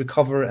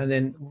recover, and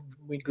then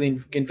we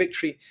gain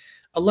victory.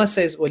 Allah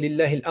says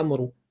وَلِلَّهِ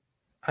الْأَمْرُ,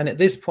 and at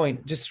this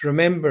point just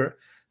remember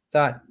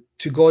that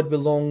to God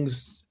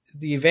belongs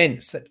the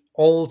events that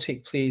all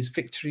take place,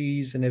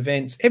 victories and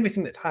events,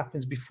 everything that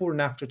happens before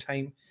and after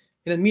time,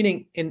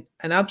 meaning in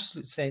an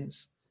absolute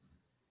sense.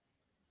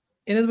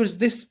 In other words,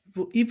 this,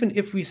 even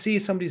if we say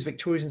somebody's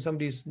victorious and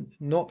somebody's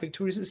not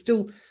victorious, it's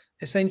still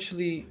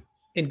essentially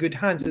in good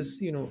hands. As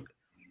I think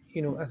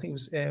it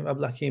was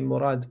Abul Hakim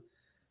Murad,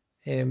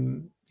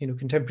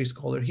 contemporary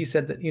scholar. He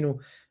said that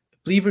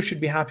believers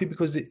should be happy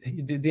because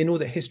they know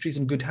that history is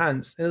in good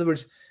hands. In other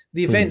words,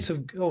 the events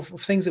of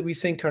things that we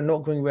think are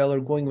not going well are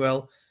going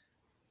well.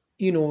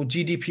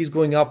 GDP is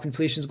going up,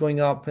 inflation is going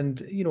up, and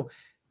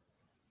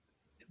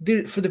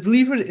for the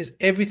believer,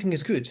 everything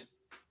is good,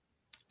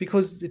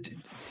 because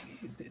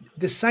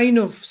the sign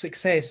of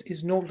success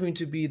is not going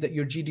to be that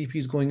your GDP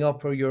is going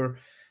up or your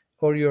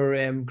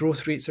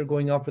growth rates are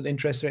going up or the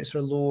interest rates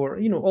are low, or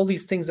all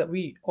these things that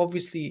we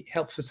obviously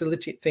help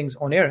facilitate things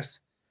on earth.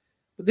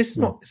 But this is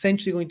not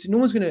essentially going to. No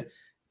one's going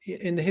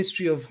to, in the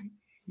history of,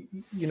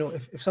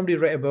 if somebody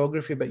write a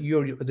biography about you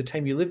or the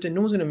time you lived in,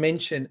 no one's going to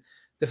mention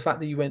the fact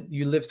that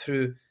you lived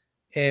through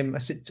a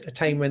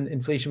time when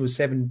inflation was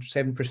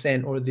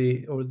 7% or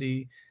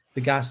the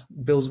gas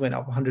bills went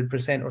up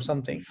 100% or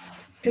something.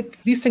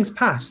 These things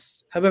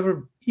pass.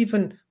 However,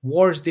 even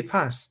wars, they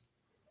pass.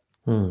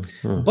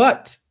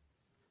 But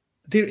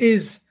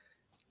there's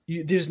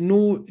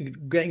no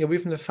getting away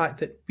from the fact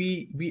that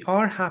we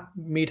are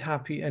made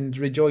happy and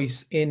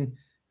rejoice in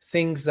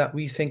things that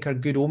we think are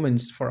good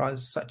omens for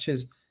us, such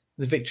as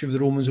the victory of the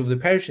Romans over the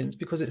Persians,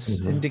 because it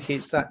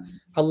indicates that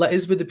Allah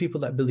is with the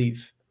people that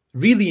believe,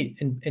 really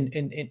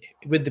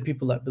with the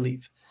people that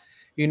believe,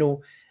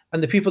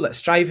 and the people that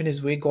strive in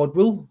His way, God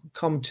will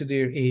come to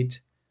their aid.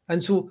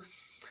 And so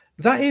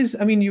that is,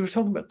 you were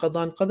talking about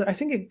Qada and Qadr. I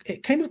think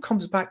it kind of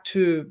comes back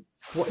to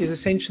what is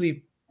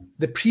essentially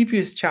the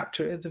previous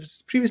chapter. The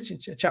previous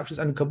chapters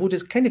and Ankabut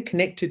is kind of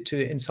connected to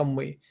it in some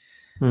way.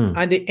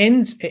 And it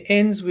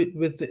ends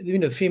with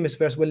the famous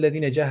verse,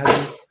 وَالَّذِينَ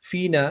جَاهَدُوا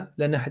فِينَا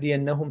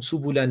لَنَهْدِيَنَّهُمْ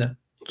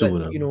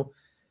سُبُلَنَا.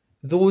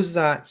 Those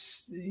that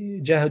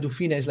jahadu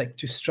fina is like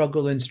to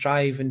struggle and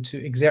strive and to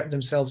exert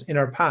themselves in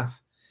our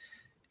path.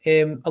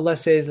 Allah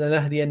says,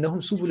 لَنَهْدِيَنَّهُمْ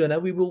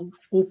سُبُلَنَا, we will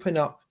open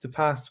up the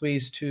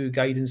pathways to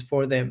guidance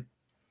for them.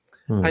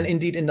 And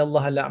indeed, in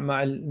Allah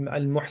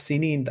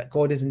al-muhsinin, that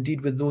God is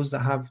indeed with those that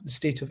have the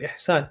state of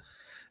ihsan.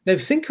 Now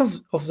think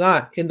of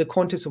that in the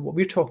context of what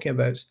we're talking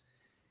about.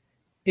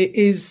 It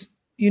is,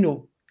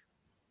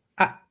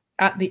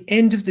 at the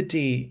end of the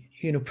day,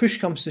 push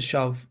comes to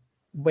shove,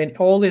 when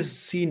all is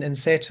seen and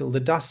settled, the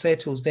dust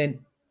settles, then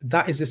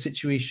that is the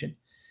situation.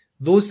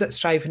 Those that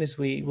strive in His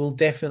way will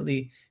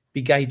definitely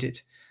be guided.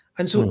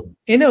 And so,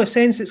 in a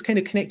sense, it's kind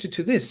of connected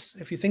to this.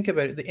 If you think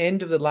about it, the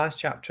end of the last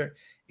chapter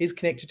is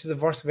connected to the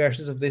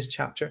verses of this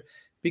chapter,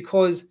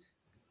 because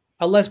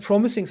Allah is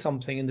promising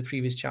something in the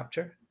previous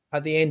chapter.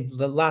 At the end,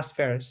 the last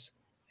verse,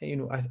 I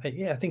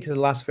think it's the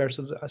last verse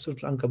of Surah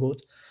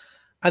Al-Ankabut.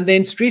 And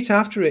then straight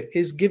after it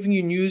is giving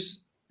you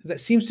news that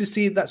seems to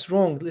say that's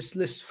wrong.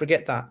 Let's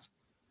forget that.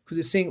 Because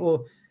it's saying,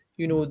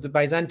 the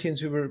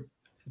Byzantines who were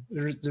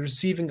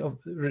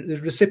the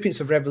recipients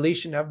of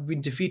revelation have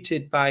been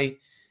defeated by,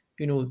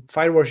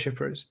 fire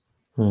worshippers.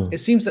 It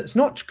seems that's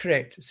not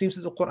correct. It seems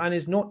that the Quran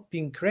is not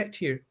being correct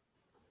here,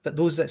 that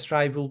those that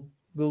strive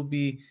will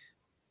be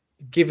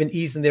given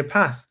ease in their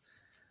path.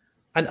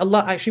 And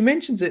Allah actually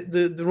mentions it.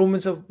 The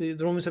Romans have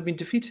been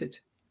defeated.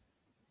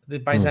 The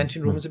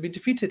Byzantine Romans have been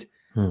defeated.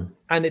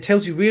 And it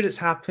tells you where it's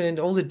happened,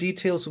 all the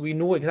details, so we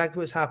know exactly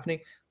what's happening.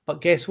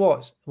 But guess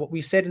what? What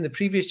we said in the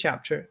previous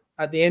chapter,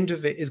 at the end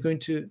of it, is going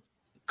to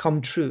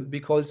come true,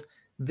 because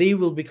they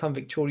will become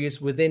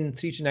victorious within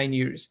 3 to 9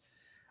 years.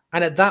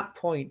 And at that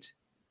point,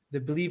 the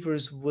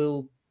believers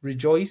will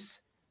rejoice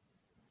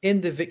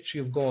in the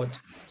victory of God.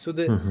 So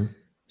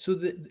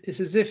it's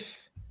as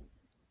if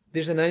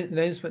there's an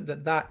announcement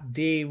that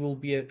day will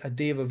be a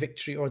day of a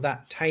victory, or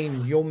that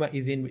time, Yawma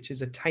Idhin, which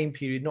is a time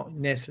period, not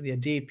necessarily a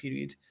day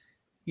period,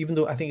 even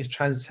though I think it's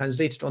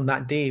translated on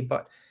that day.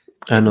 But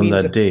and on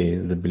that day,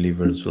 the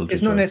believers will.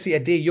 It's not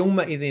necessarily a day,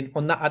 Yawma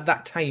Idhin, at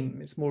that time.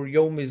 It's more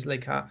Yawm is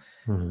like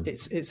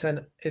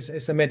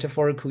it's a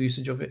metaphorical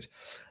usage of it,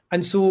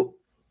 and so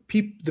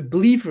the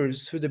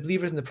believers in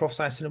the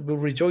Prophet ﷺ will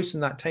rejoice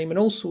in that time, and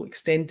also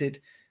extended.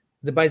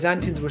 The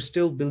Byzantines were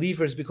still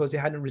believers because they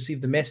hadn't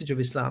received the message of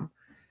Islam.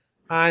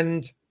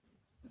 And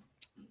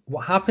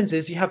what happens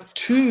is you have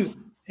two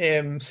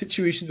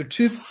situations where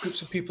two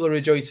groups of people are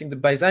rejoicing. The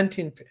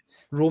Byzantine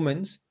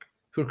Romans,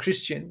 who are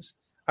Christians,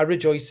 are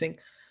rejoicing,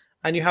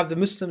 and you have the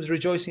Muslims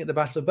rejoicing at the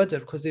Battle of Badr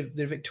because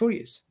they're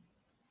victorious.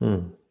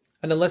 And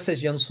Allah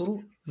says,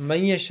 "Yansuru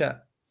man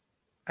yasha,"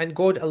 and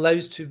God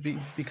allows to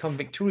become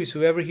victorious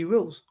whoever He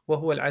wills. Wa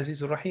huwa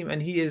al-Azizur Rahim,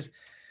 and He is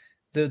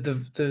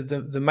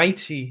the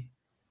mighty,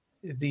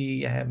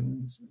 the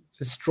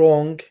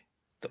strong,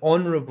 the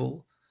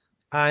honourable,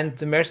 and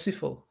the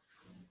merciful.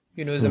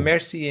 There's a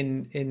mercy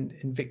in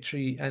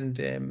victory, and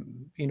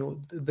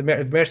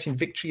the mercy in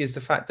victory is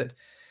the fact that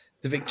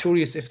the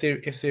victorious, if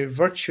they're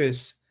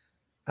virtuous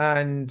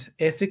and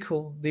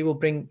ethical, they will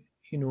bring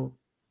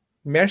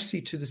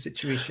mercy to the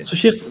situation. So,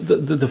 Sheikh,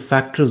 the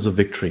factors of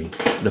victory.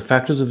 The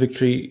factors of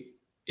victory,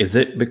 is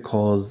it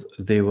because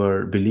they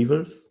were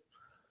believers,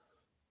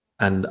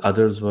 and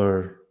others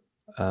were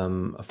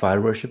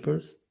fire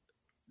worshippers,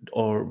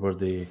 or were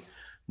they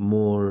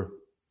more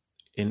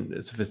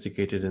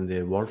sophisticated in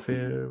their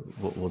warfare?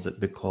 Was it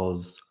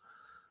because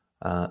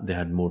they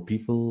had more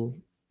people?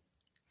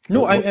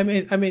 No, I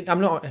mean,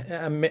 I'm not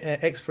an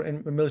expert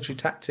in military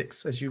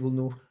tactics, as you will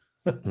know.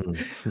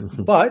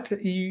 But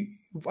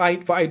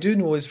what I do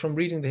know is from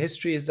reading the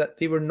history is that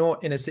they were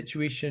not in a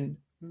situation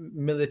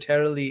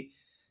militarily,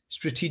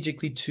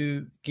 strategically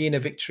to gain a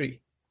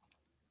victory,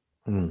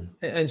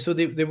 and so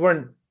they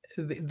weren't.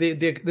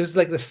 This is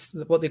like this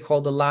what they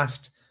call the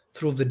last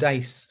throw of the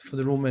dice for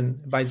the Roman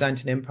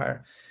Byzantine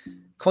Empire.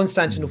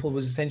 Constantinople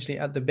was essentially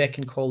at the beck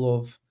and call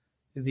of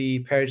the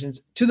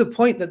Persians, to the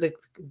point that the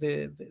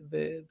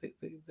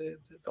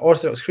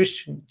Orthodox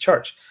Christian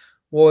Church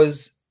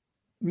was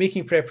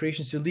making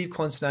preparations to leave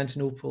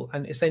Constantinople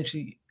and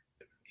essentially,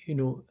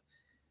 even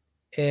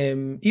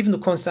though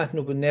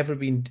Constantinople had never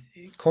been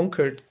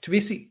conquered, to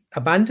basically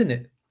abandon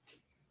it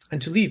and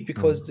to leave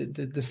because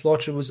the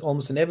slaughter was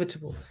almost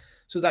inevitable.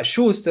 So that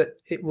shows that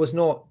it was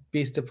not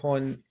based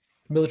upon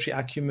military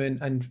acumen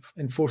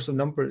and force of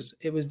numbers.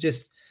 It was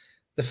just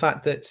the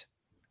fact that,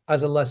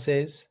 as Allah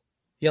says,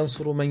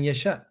 Yansuru man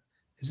yasha.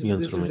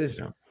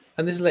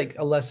 And this is like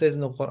Allah says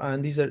in the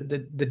Quran, these are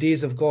the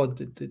days of God,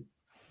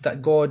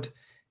 that God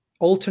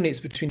alternates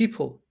between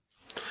people.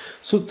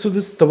 So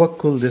this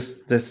tawakkul,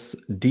 this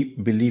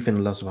deep belief in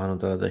Allah subhanahu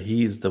wa ta'ala, that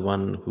He is the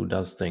one who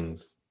does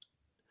things,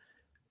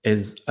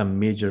 is a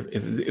major,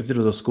 if there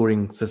was a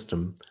scoring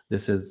system,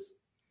 this is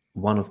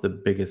one of the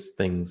biggest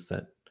things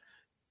that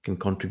can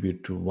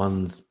contribute to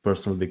one's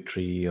personal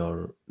victory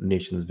or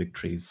nation's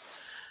victories.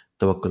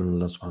 Tawakkul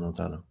on Allah subhanahu wa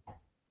ta'ala.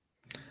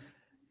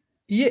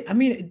 Yeah, I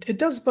mean, it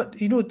does, but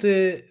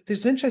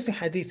there's an interesting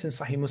hadith in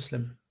Sahih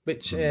Muslim,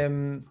 which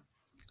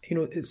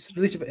it's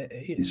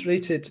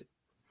related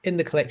in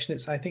the collection.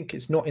 I think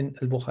it's not in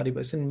Al-Bukhari, but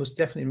it's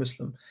definitely in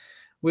Muslim,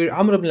 where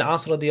Amr ibn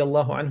al-As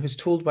radiyallahu anhu is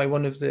told by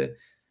one of the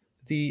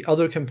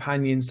other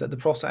companions that the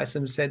Prophet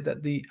ﷺ said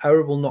that the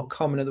hour will not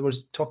come, in other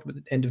words, talking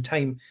about the end of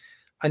time,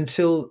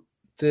 until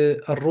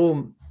the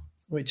Rome,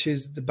 which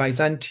is the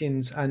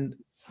Byzantines, and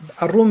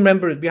Rome,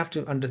 remember, we have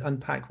to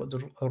unpack what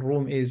the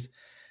Rome is.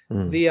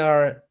 They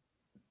are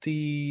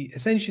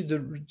essentially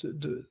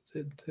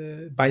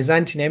the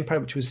Byzantine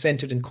Empire, which was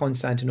centered in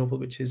Constantinople,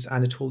 which is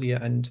Anatolia,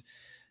 and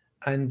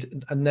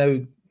now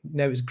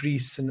it's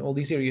Greece and all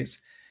these areas,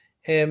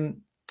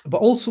 but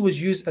also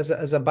was used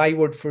as a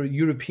byword for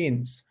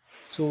Europeans.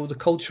 So the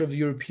culture of the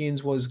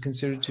Europeans was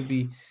considered to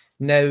be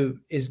now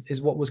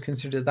is what was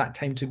considered at that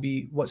time to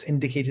be what's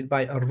indicated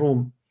by a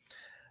Rome,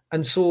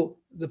 and so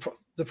the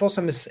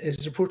Prophet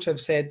is reported to have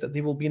said that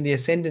they will be in the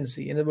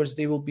ascendancy. In other words,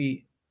 they will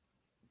be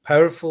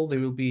powerful, they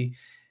will be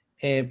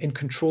in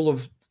control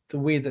of the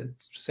way that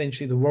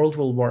essentially the world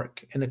will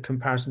work in a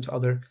comparison to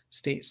other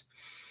states.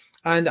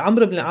 And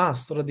Amr ibn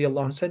al-As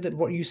radiallahu anh said that,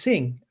 what are you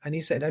saying? And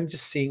he said, I'm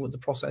just saying what the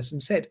Prophet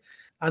said.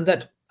 And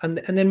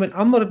then when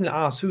Amr ibn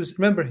al-As,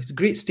 remember, he's a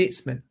great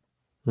statesman,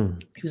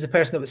 he was the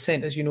person that was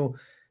sent, as you know,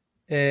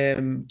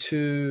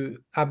 to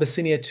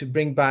Abyssinia to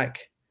bring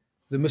back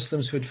the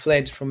Muslims who had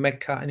fled from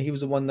Mecca, and he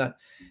was the one that,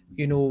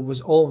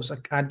 was always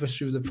an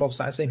adversary of the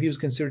Prophet. He was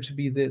considered to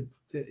be the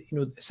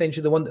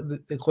essentially the one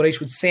that the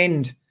Quraysh would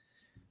send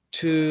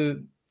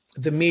to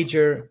the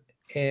major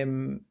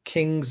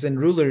kings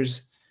and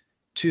rulers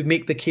to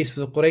make the case for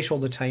the Quraysh all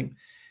the time.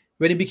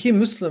 When he became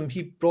Muslim,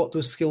 he brought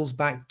those skills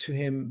back to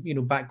him,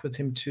 back with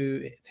him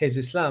to his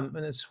Islam,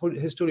 and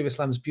his story of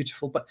Islam is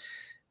beautiful. But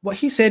what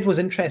he said was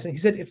interesting. He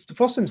said, if the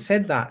Prophet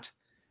said that,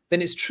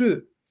 then it's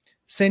true.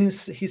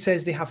 Since he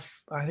says they have,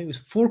 I think it was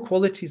 4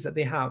 qualities that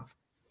they have.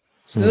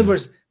 So in other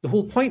words, the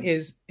whole point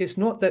is, it's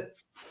not that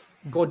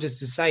God just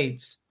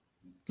decides.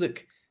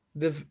 Look,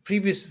 the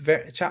previous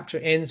chapter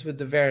ends with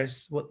the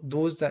verse, what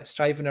those that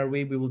strive in our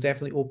way, we will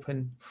definitely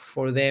open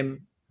for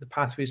them the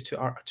pathways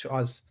to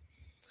us.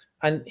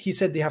 And he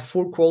said they have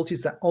 4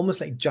 qualities that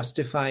almost like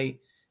justify,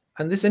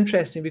 and this is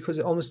interesting because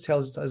it almost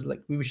tells us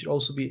like we should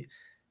also be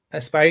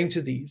aspiring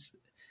to these.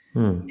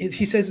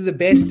 He says they're the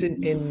best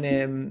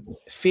in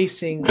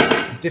facing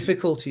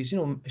difficulties,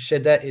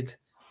 shada'id.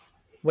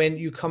 When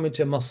you come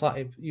into a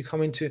masa'ib, you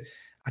come into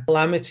a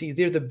calamity,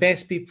 they're the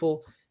best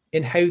people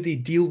in how they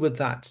deal with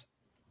that.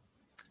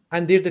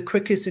 And they're the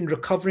quickest in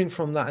recovering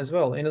from that as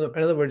well. In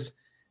other words,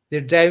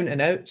 they're down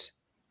and out.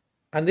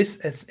 And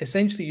this is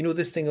essentially,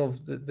 this thing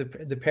of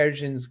the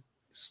Persians,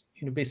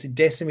 basically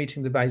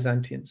decimating the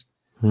Byzantines.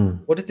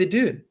 What did they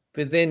do?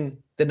 Within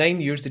the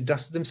 9 years, they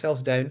dusted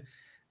themselves down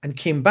and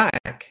came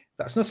back.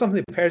 That's not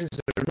something the Persians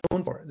are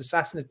known for. The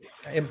Sassanid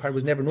Empire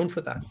was never known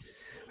for that.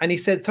 And he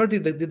said, thirdly,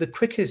 they're the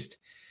quickest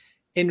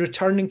in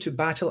returning to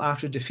battle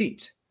after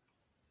defeat.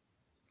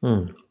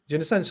 Do you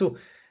understand? So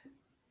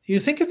you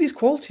think of these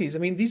qualities. I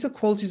mean, these are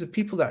qualities of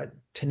people that are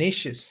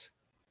tenacious,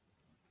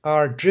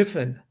 are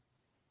driven.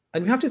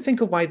 And we have to think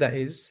of why that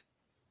is.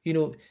 It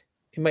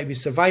might be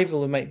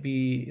survival, it might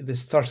be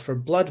this thirst for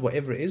blood,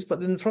 whatever it is. But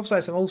then the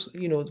Prophet also,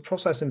 the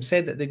Prophet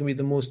said that they're going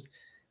to be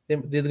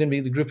they're going to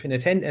be the group in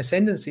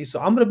ascendancy. So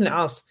Amr ibn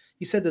al-As,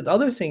 he said that the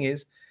other thing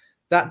is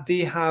that they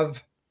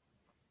have,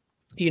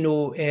 they're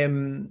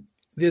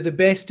the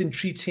best in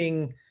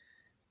treating,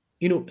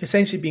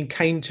 essentially being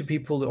kind to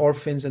people, the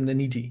orphans and the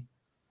needy.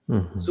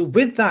 So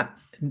with that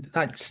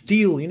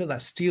steel,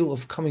 that steel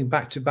of coming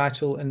back to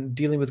battle and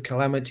dealing with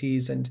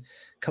calamities and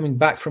coming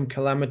back from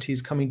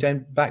calamities, coming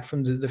down back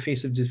from the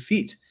face of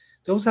defeat,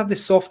 they also have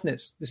this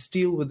softness, the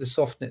steel with the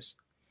softness.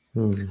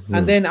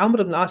 And then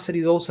Amr ibn As said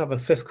he also have a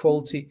fifth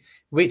quality,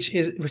 which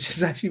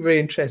is actually very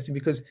interesting,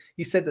 because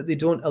he said that they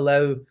don't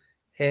allow,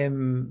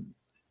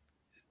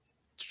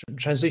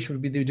 translation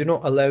would be, they do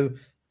not allow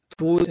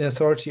those in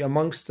authority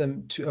amongst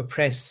them to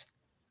oppress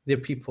their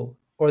people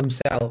or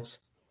themselves.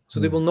 So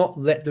they will not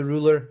let the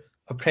ruler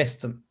oppress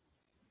them.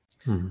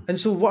 And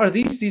so what are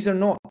these? These are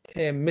not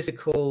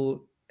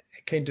mystical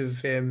kind of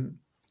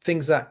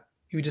things that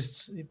you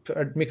just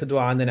make a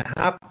dua and then it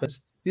happens.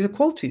 These are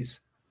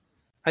qualities.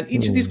 And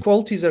each of these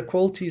qualities are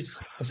qualities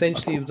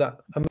essentially that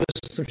a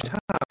Muslim should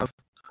have.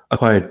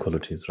 Acquired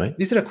qualities, right?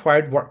 These are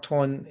acquired, worked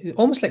on,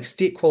 almost like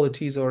state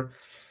qualities, or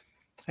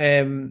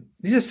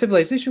these are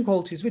civilization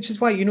qualities, which is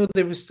why,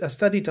 there was a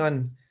study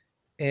done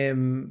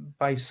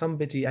by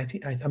somebody, I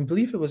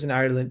believe it was in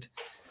Ireland,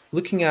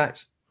 looking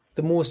at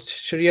the most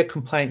Sharia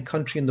compliant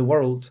country in the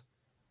world.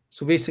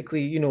 So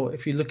basically,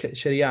 if you look at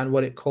Sharia and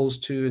what it calls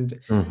to, and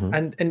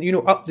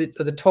up at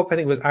the top, I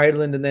think it was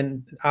Ireland, and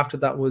then after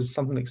that was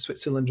something like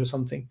Switzerland or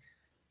something.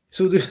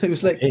 So it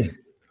was like,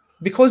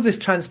 because this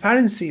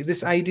transparency,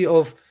 this idea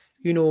of,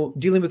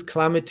 dealing with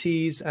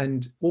calamities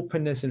and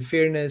openness and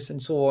fairness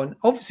and so on.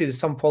 Obviously, there's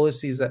some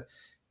policies that,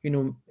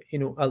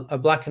 a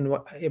black and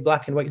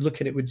white look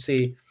at it would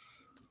say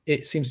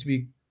it seems to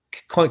be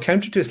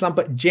counter to Islam,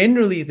 but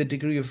generally the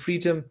degree of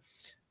freedom,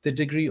 the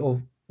degree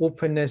of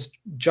openness,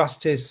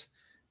 justice,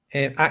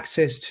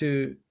 access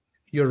to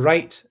your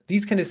right,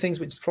 these kind of things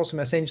which the Prophet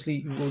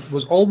essentially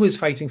was always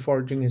fighting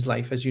for during his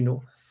life, as you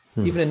know.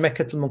 Even in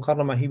Mecca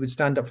al-Mukarramah, he would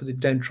stand up for the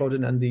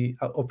downtrodden and the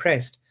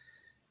oppressed.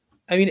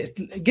 I mean,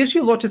 it gives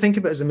you a lot to think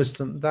about as a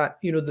Muslim, that,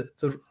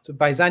 the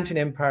Byzantine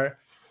Empire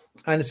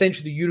and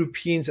essentially the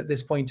Europeans at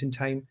this point in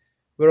time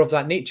were of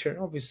that nature.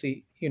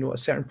 Obviously, at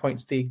certain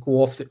points they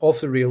go off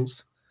the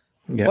rails.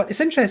 Yeah. But it's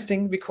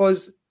interesting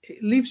because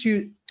it leaves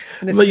you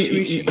in a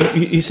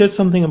situation. You said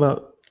something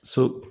about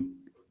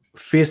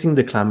facing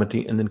the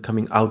calamity and then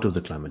coming out of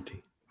the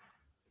calamity.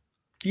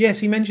 Yes,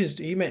 he mentions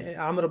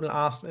Amr ibn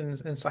As in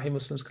Sahih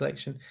Muslim's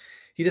collection.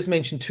 He does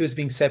mention two as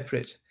being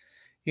separate.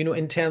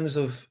 In terms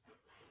of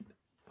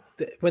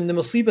when the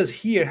musibah is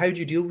here, how do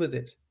you deal with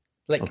it?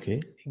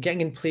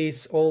 Getting in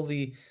place all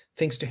the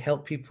things to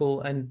help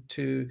people and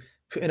to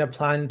put in a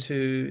plan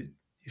to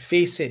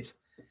face it.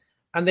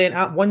 And then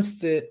once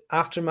the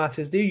aftermath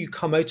is there, you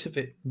come out of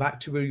it back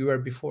to where you were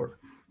before.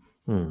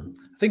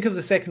 Think of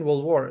the Second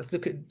World War.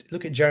 Look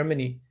at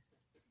Germany.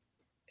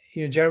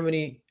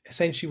 Germany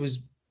essentially was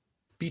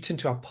beaten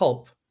to a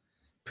pulp,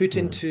 put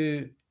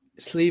into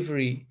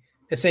slavery,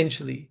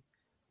 essentially.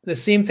 The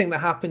same thing that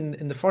happened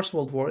in the First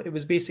World War. It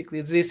was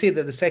basically, they say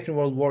that the Second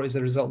World War is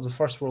a result of the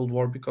First World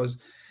War,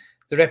 because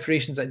the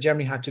reparations that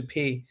Germany had to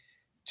pay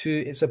to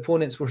its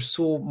opponents were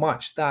so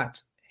much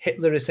that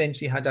Hitler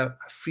essentially had a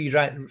free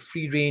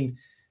reign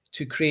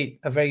to create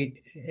a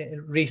very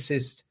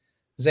racist,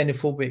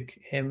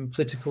 xenophobic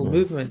political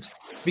movement,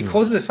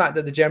 because of the fact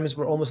that the Germans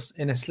were almost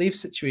in a slave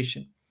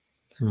situation.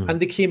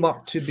 And they came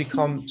up to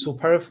become so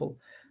powerful.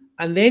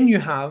 And then you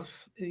have,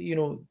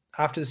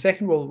 after the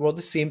Second World War,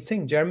 the same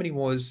thing. Germany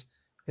was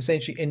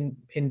essentially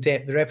in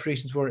debt. The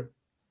reparations were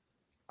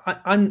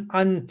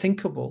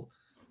unthinkable.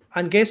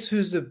 And guess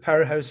who's the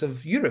powerhouse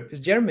of Europe? It's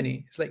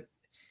Germany. It's like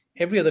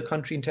every other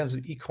country in terms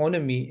of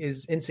economy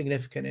is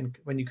insignificant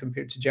when you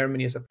compare it to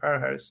Germany as a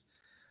powerhouse.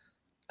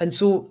 And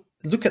so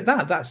look at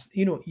that. That's,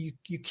 you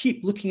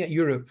keep looking at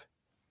Europe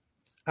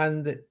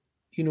and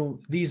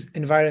these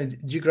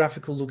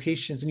geographical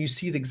locations, and you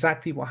see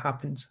exactly what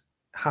happens.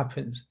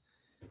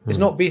 It's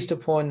not based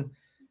upon,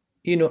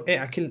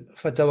 i'akil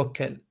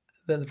fatawakkal.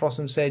 Then the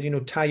Prophet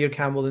said, tie your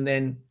camel and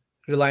then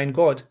rely on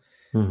God.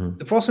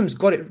 The Prophet's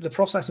got it. The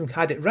Prophet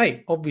had it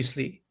right,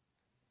 obviously,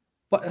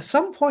 but at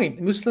some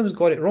point Muslims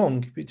got it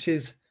wrong, which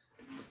is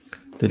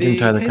they didn't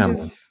tie the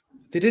camel.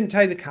 They didn't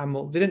tie the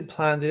camel. They didn't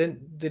plan. They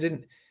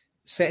didn't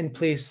set in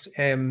place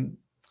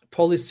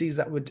policies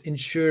that would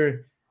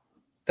ensure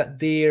that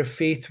their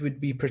faith would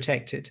be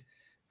protected.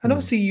 And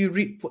obviously, you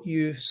reap what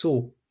you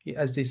sow,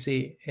 as they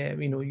say.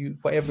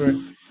 Whatever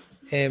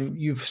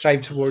you've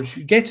strived towards,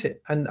 you get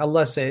it. And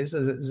Allah says,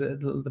 as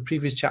the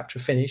previous chapter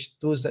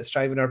finished, those that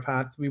strive in our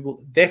path, we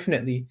will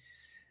definitely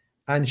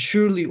and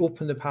surely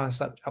open the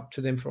path up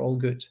to them for all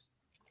good.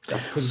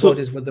 Because God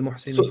is with the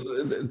muhsinin. So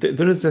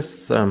there is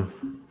this,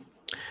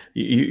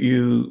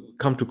 you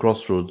come to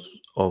crossroads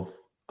of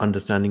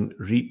understanding,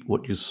 reap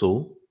what you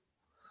sow,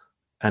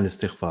 and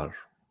istighfar.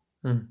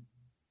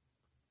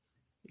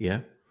 Yeah.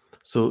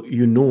 So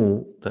you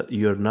know that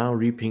you're now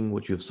reaping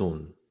what you've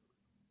sown.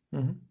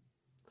 And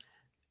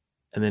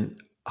then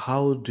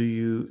how do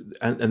you,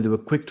 and they were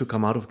quick to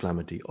come out of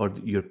calamity, or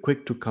you're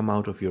quick to come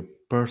out of your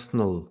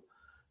personal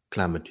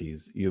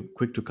calamities, you're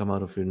quick to come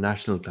out of your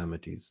national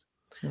calamities.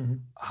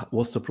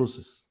 What's the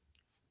process?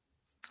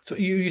 So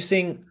you're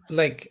saying,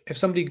 like, if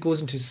somebody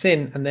goes into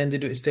sin and then they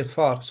do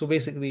istighfar, so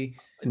basically...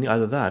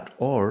 Either that,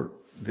 or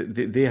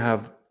they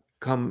have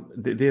come.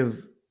 They have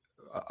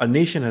a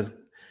nation has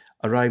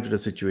arrived at a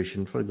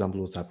situation. For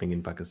example, what's happening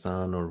in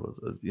Pakistan, or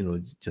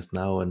just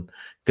now, and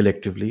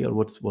collectively, or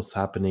what's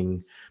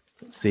happening,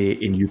 say,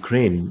 in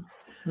Ukraine,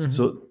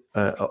 so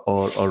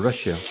or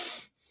Russia,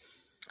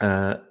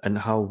 and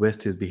how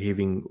West is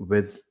behaving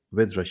with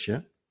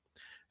Russia.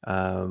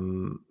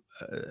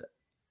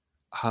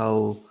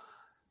 How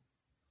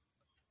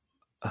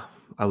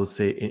I would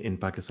say in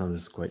Pakistan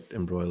this is quite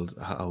embroiled.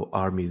 How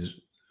armies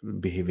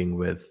behaving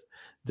with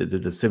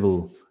the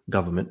civil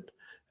government,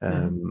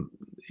 the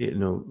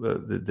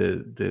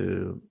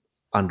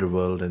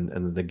underworld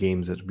and the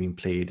games that are being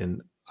played,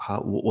 and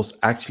how what's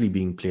actually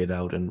being played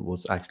out and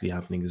what's actually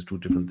happening is two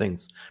different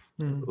things.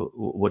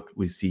 What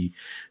we see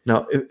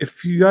now,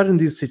 if you are in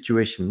these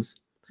situations,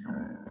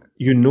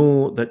 you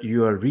know that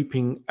you are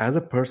reaping as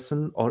a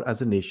person or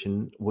as a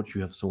nation what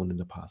you have sown in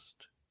the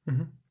past.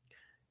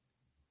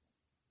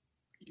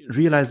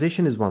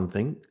 Realization is one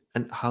thing,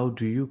 and how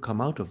do you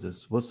come out of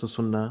this? What's the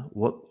sunnah?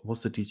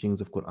 What's the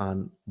teachings of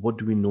Quran? What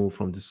do we know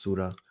from this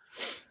surah?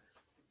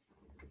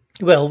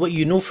 Well, what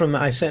you know from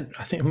I think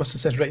I must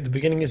have said right at the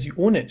beginning is you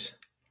own it.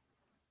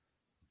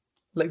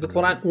 Like the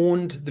Quran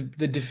owned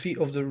the defeat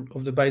of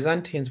the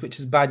Byzantines, which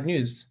is bad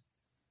news.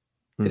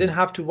 They didn't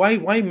have to.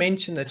 Why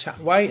mention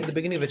why at the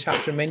beginning of the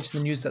chapter mention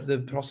the news that the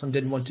Prophet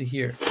didn't want to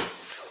hear?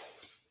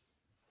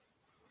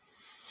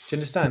 Do you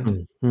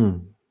understand?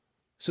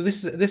 So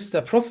this is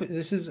a prophet.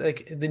 This is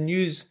like the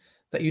news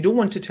that you don't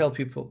want to tell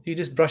people. You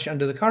just brush it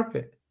under the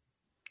carpet.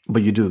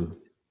 But you do.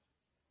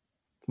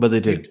 But they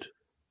did.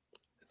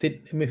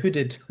 Who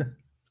did?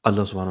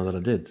 Allah subhanahu wa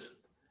ta'ala did.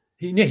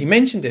 He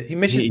mentioned it. He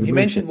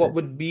mentioned what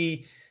would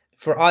be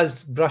for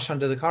us brush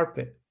under the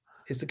carpet.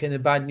 It's the kind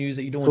of bad news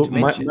that you don't want to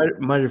mention.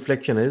 My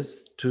reflection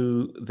is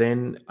to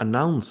then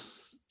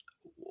announce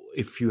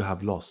if you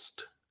have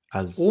lost.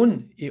 As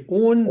own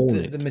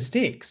the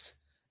mistakes,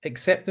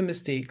 accept the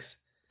mistakes,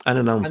 and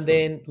announce and them.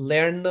 then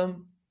learn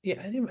them.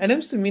 Yeah,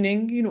 announce the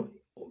meaning.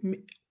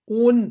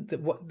 Own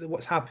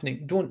what's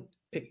happening. Don't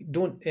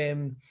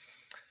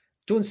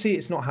say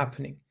it's not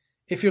happening.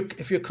 If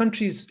your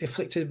country's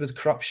afflicted with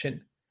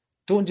corruption,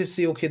 don't just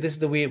say, okay, this is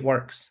the way it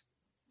works.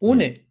 Own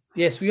it.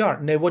 Yes, we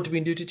are. Now, what do we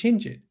do to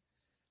change it?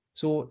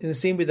 So in the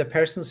same way, the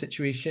personal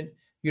situation,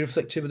 you're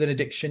afflicted with an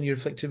addiction, you're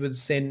afflicted with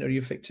sin, or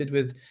you're afflicted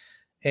with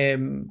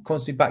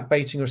constantly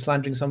backbiting or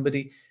slandering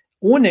somebody.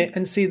 Own it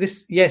and say,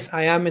 this, yes,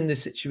 I am in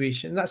this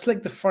situation. That's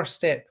like the first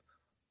step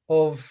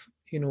of,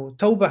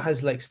 Tawbah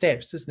has like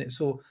steps, doesn't it?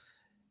 So,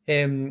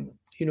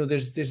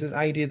 there's this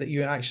idea that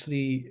you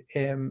actually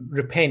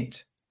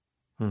repent,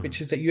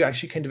 which is that you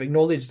actually kind of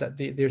acknowledge that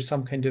there's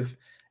some kind of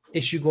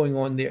issue going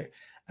on there.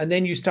 And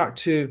then you start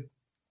to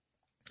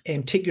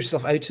take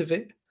yourself out of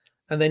it.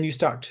 And then you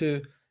start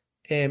to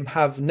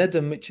have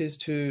nadam, which is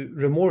to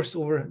remorse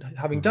over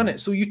having done it.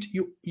 So you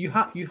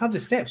have the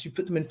steps, you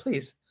put them in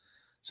place.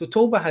 So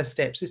Tawbah has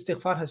steps,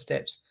 Istighfar has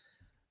steps.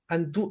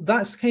 And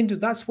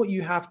that's what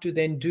you have to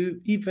then do,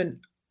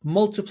 even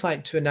multiply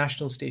it to a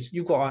national state.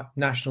 You've got a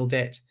national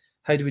debt.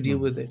 How do we deal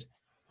with it?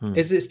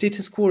 Is it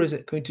status quo or is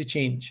it going to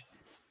change?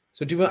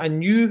 So do we want a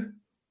new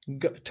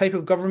type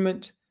of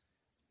government?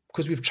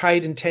 Because we've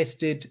tried and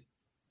tested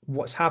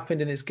what's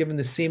happened and it's given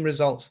the same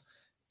results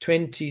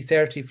 20,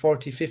 30,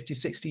 40, 50,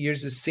 60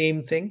 years, the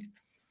same thing?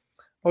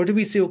 Or do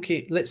we say,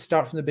 okay, let's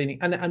start from the beginning?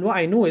 And what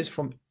I know is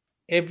from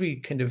every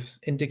kind of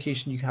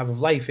indication you have of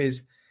life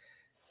is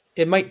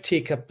it might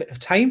take a bit of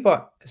time,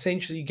 but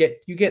essentially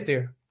you get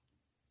there.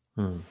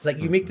 Like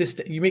you make the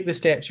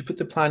steps, you put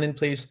the plan in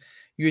place,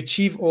 you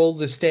achieve all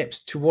the steps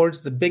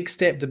towards the big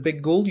step, the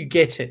big goal, you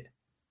get it.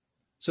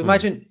 So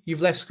imagine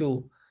you've left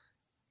school,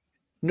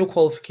 no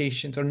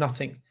qualifications or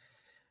nothing,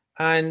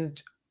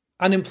 and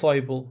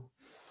unemployable.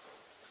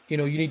 You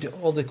need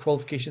all the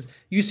qualifications.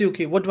 You say,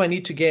 okay, what do I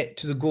need to get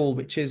to the goal,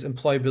 which is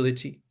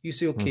employability? You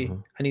say, okay,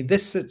 I need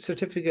this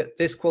certificate,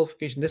 this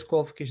qualification, this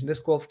qualification, this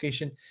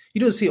qualification.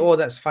 You don't say, oh,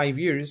 that's 5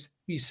 years.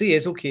 What you say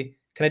is, okay,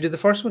 can I do the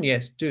first one?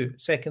 Yes, do.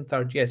 Second,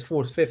 third, yes,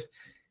 fourth, fifth.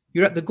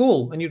 You're at the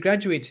goal and you're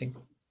graduating.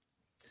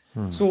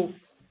 So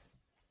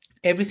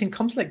everything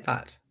comes like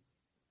that.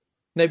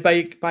 Now,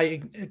 by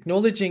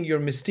acknowledging your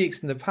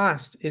mistakes in the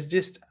past is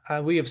just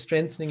a way of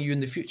strengthening you in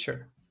the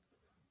future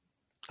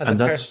as a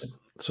person.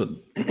 So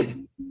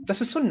that's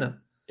a sunnah.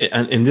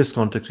 And in this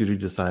context, you read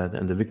this ayat,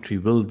 and the victory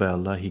willed by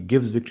Allah. He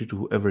gives victory to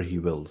whoever He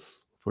wills,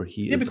 for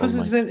He is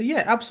Almighty.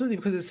 Absolutely,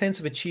 because it's a sense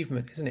of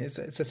achievement, isn't it?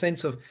 It's a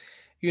sense of,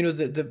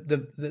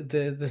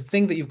 the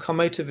thing that you've come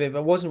out of it. If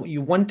it wasn't what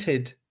you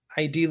wanted,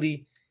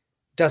 ideally,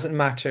 doesn't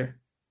matter.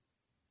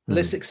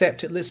 Let's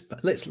accept it.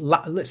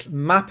 Let's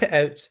map it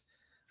out.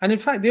 And in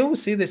fact, they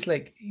always say this,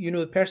 like,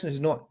 the person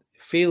who's not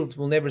failed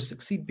will never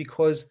succeed,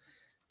 because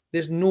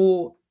there's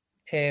no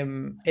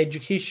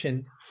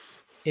education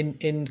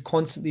in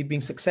constantly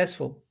being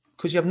successful,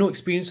 because you have no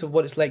experience of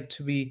what it's like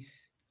to be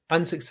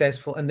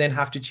unsuccessful and then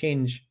have to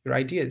change your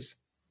ideas.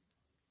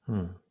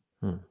 Do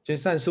you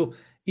understand? So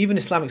even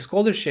Islamic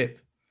scholarship,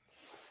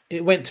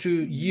 it went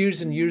through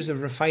years and years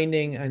of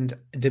refining and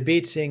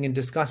debating and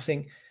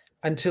discussing,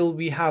 until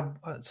we have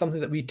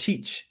something that we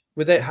teach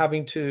without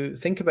having to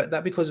think about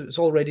that, because it's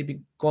already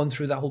gone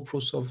through that whole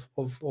process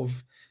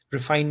of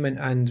refinement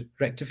and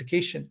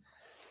rectification.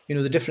 You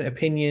know, the different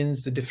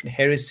opinions, the different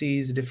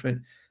heresies, the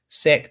different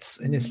sects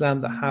in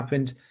Islam that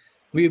happened.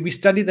 We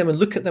study them and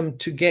look at them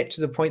to get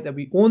to the point that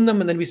we own them,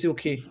 and then we say,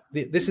 okay,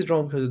 this is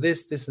wrong because of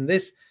this, this, and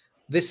this.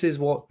 This is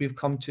what we've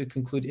come to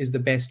conclude is the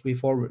best way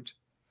forward.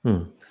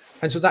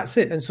 And so that's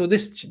it. And so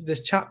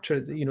this chapter,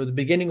 you know, the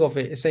beginning of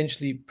it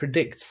essentially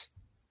predicts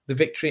the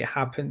victory. It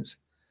happens.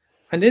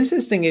 And the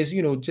interesting thing is,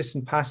 you know, just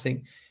in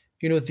passing,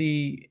 you know,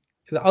 the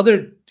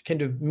other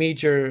kind of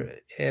major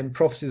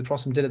prophecy the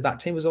Prophet did at that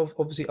time was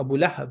obviously Abu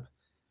Lahab.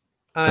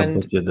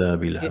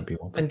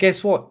 And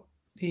guess what?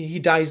 He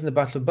dies in the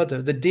Battle of Badr.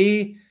 The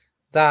day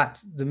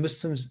that the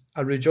Muslims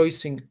are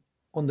rejoicing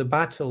on the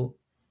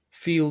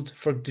battlefield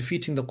for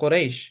defeating the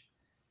Quraysh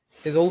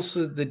is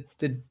also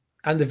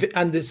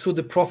so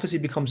the prophecy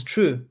becomes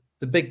true.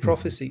 The big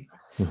prophecy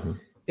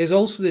is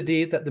also the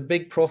day that the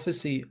big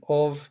prophecy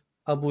of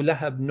Abu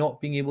Lahab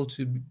not being able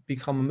to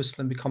become a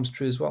Muslim becomes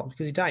true as well,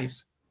 because he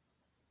dies.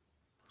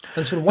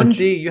 And so one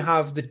day you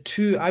have the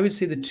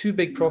two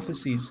big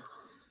prophecies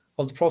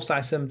of the Prophet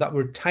ﷺ that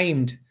were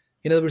timed.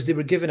 In other words, they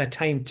were given a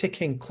time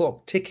ticking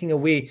clock, ticking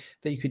away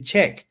that you could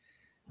check.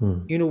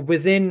 You know,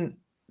 within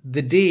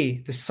the day,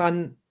 the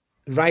sun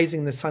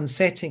rising, the sun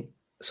setting,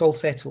 it's all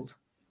settled.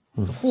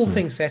 The whole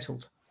thing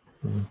settled,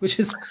 which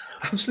is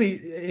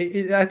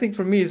absolutely, I think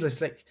for me, is just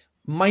like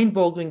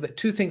mind-boggling that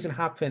two things can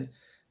happen.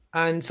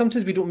 And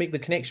sometimes we don't make the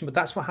connection, but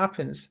that's what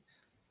happens.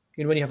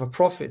 You know, when you have a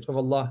prophet of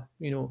Allah,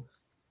 you know,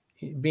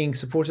 being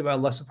supported by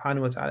Allah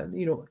subhanahu wa ta'ala,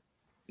 you know,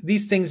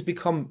 these things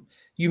become,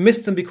 you miss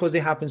them because they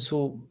happen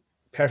so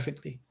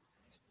perfectly.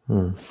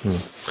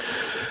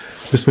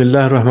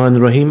 बिस्मिल्लाह रहमान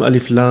रहीम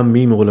अलिफ लाम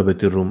meme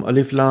गुलबतिर room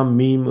अलिफ लाम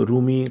meme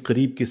Rumi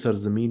करीब की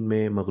सरजमीन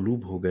में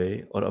मगलूब हो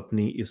गए और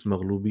अपनी इस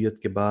मगलूबियत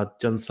के बाद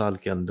चंद साल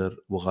के अंदर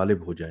वो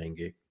गालिब हो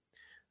जाएंगे।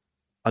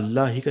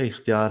 अल्लाह ही का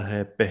इख्तियार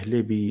है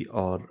पहले भी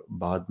और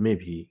बाद में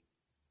भी,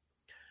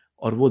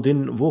 और वो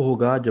दिन वो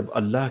होगा जब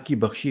अल्लाह की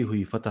बख्शी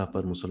हुई फतह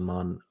पर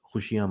मुसलमान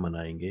खुशियाँ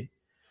मनाएंगे।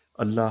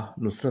 अल्लाह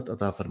नुसरत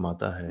अता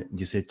फरमाता है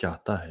जिसे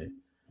चाहता है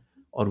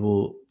और वो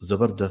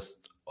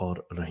ज़बरदस्त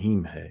और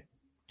रहीम है।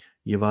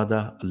 ये वादा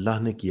अल्लाह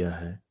ने किया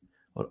है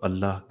और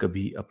अल्लाह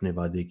कभी अपने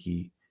वादे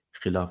की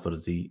खिलाफ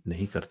वर्जी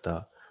नहीं करता,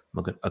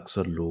 मगर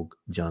अक्सर लोग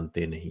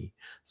जानते नहीं।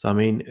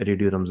 सामीन,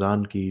 रेडियो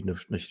रमज़ान की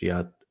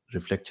नशरियात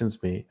रिफ्लेक्शंस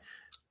में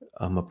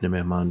हम अपने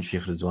मेहमान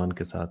शेख रिजवान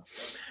के साथ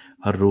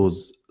हर रोज़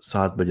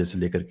 7 बजे से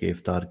लेकर के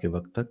इफ्तार के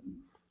वक्त तक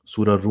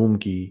सूरा रूम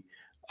की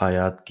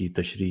आयात की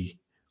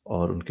तशरीह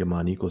और उनके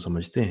मानी को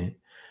समझते हैं।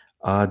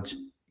 आज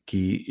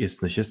की इस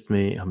नशिस्त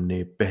में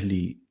हमने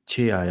पहली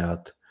 6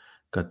 आयात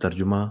का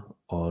तर्जुमा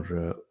और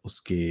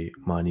उसके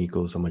मानी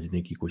को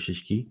समझने की कोशिश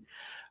की।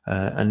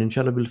 And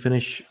inshallah we'll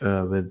finish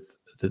with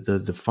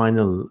the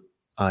final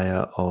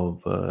ayah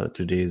of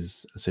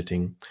today's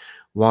sitting.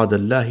 وعد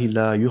الله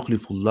لا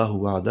يخلف الله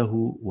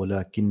وعده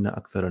ولكن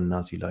أكثر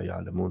الناس لا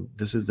يعلمون.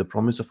 This is the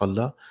promise of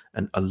Allah,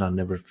 and Allah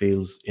never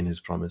fails in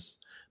his promise,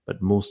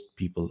 but most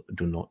people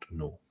do not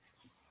know.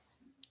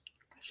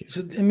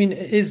 So I mean,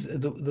 it is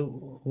the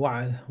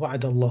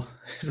wa'ad Allah.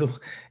 So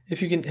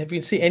if you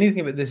can see anything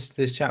about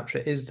this chapter,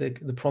 it is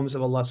the promise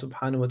of Allah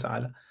subhanahu wa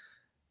ta'ala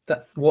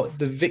that what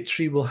the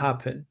victory will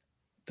happen,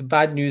 the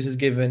bad news is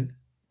given,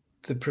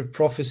 the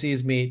prophecy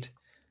is made,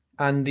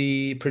 and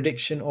the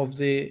prediction of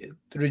the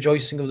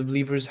rejoicing of the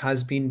believers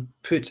has been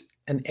put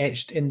and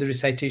etched in the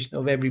recitation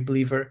of every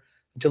believer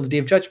until the day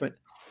of judgment.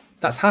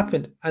 That's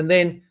happened. And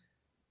then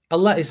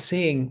Allah is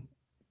saying,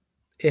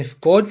 if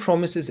God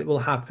promises, it will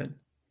happen.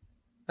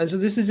 And so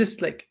this is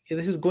just like,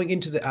 this is going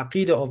into the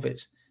aqidah of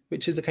it,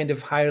 which is the kind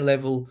of higher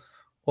level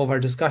of our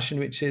discussion,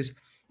 which is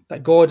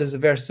that God, as the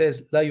verse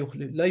says, لا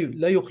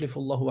يخلف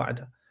الله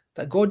وعده,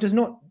 that God does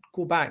not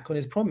go back on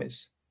his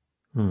promise,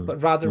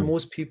 but rather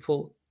most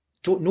people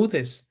don't know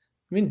this.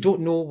 I mean,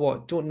 don't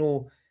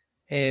know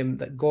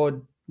that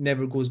God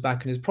never goes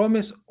back on his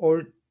promise,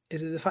 or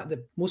is it the fact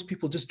that most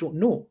people just don't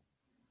know?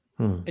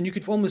 And you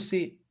could almost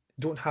say,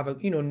 don't have a,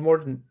 in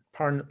modern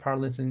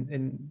parlance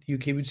in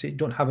UK would say,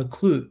 don't have a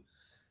clue.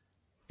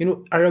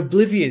 Are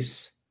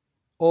oblivious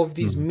of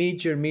these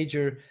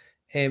major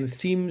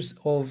themes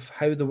of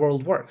how the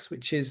world works,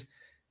 which is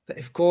that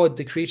if God,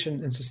 the creator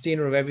and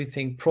sustainer of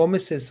everything,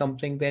 promises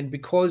something, then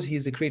because he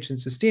is the creator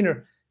and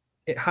sustainer,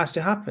 it has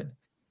to happen.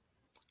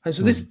 And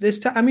so this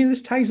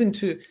ties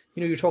into,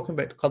 you're talking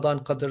about qada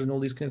and qadr and all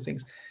these kind of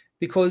things,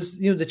 because,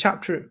 the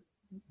chapter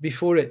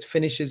before it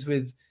finishes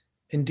with,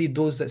 indeed,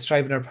 those that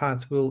strive in our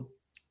path will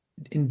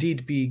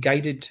indeed be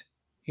guided,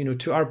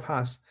 to our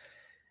path.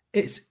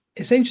 It's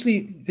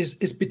essentially,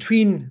 it's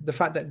between the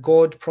fact that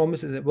God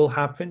promises it will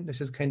happen.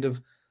 This is kind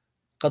of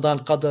qada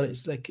and qadr.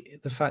 It's like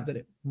the fact that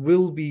it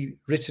will be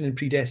written and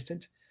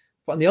predestined.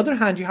 But on the other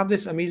hand, you have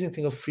this amazing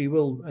thing of free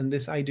will and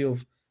this idea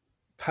of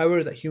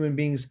power that human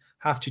beings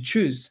have to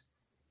choose,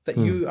 that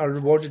you are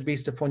rewarded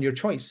based upon your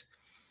choice.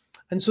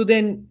 And so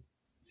then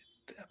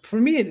for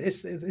me,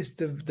 it's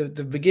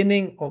the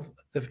beginning of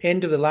the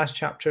end of the last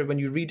chapter. When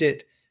you read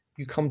it,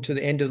 you come to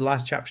the end of the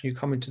last chapter and you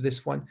come into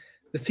this one.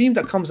 The theme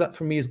that comes up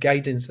for me is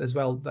guidance as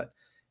well. That,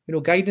 you know,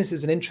 guidance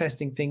is an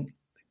interesting thing.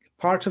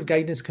 Part of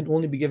guidance can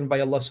only be given by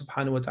Allah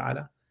subhanahu wa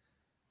ta'ala.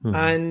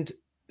 And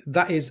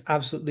that is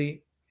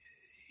absolutely,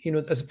 you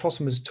know, as the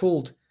Prophet was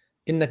told,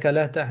 إِنَّكَ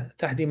لَا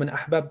تَهْدِي مَنْ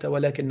أَحْبَبْتَ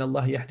وَلَكِنَّ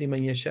اللَّهَ يَهْدِي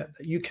مَنْ يَشَاءُ.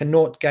 You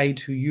cannot guide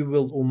who you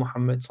will, O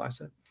Muhammad sallallahu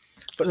alaihi wasallam.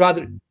 But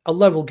rather,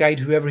 Allah will guide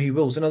whoever He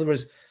wills. In other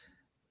words,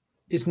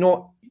 it's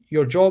not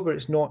your job, or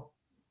it's not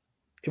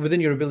within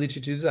your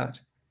ability to do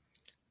that.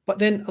 But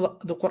then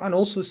the Quran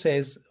also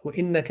says,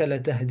 وَإِنَّكَ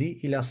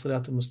لَتَهْدِي إِلَى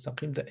صِرَاطٍ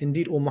مُسْتَقِيمٍ, that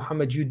indeed, O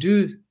Muhammad, you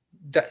do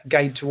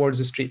guide towards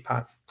the straight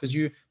path, because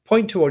you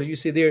point towards, you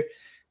say there,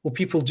 well,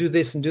 people do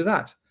this and do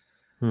that.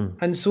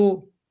 And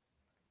so,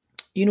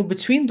 you know,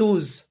 between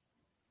those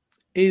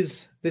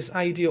is this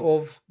idea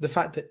of the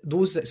fact that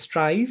those that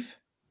strive,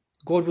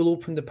 God will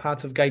open the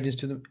path of guidance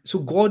to them. So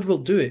God will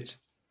do it.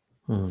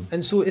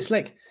 And so it's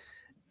like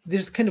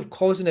there's kind of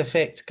cause and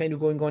effect kind of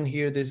going on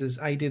here. There's this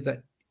idea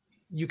that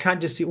you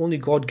can't just say only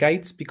God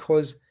guides,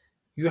 because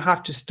you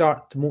have to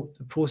start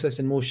the process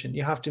in motion.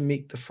 You have to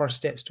make the first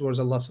steps towards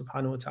Allah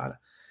subhanahu wa ta'ala.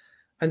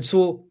 And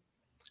so,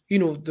 you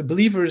know, the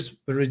believers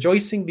were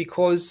rejoicing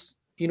because,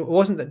 you know, it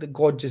wasn't that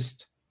God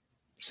just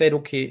said,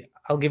 okay,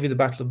 I'll give you the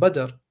Battle of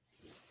Badr.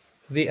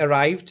 They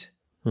arrived,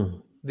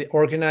 they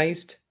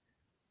organized,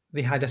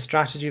 they had a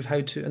strategy of how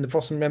to, and the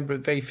Prophet, remember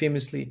very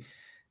famously,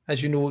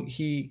 as you know,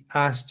 he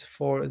asked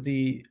for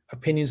the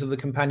opinions of the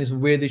companions of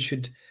where they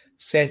should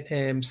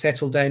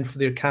settle down for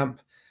their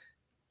camp,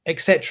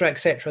 etc.,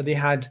 etc. They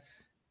had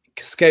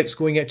scouts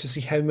going out to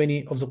see how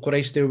many of the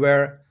Quraysh there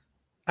were,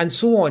 and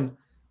so on.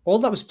 All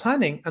that was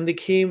planning, and they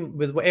came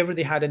with whatever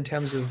they had in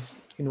terms of,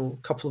 you know,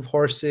 a couple of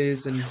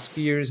horses and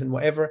spears and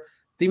whatever.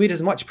 They made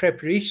as much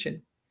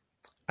preparation.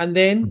 And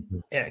then,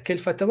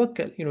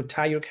 you know,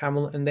 tie your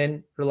camel and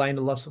then rely on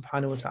Allah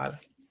subhanahu wa ta'ala.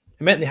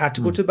 It meant they had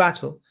to go to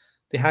battle.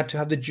 They had to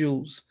have the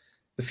jewels,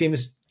 the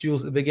famous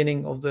jewels at the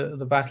beginning of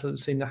the battle of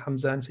Sayyidina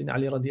Hamza and Sayyidina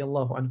Ali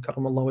radiallahu anhu,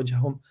 karamallahu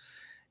wajhahum.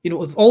 You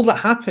know, all that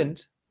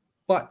happened,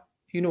 but,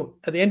 you know,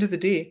 at the end of the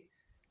day,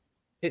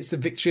 it's the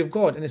victory of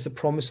God and it's the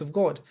promise of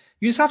God.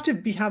 You just have to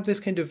have this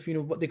kind of, you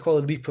know, what they call a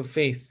leap of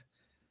faith.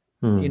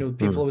 You know,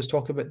 people always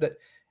talk about that.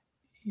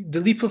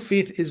 The leap of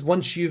faith is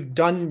once you've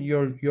done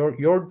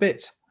your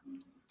bit,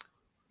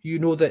 you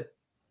know that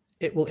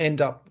it will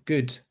end up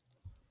good.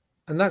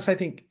 And that's, I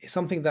think,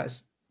 something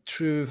that's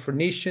true for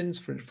nations,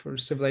 for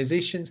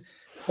civilizations.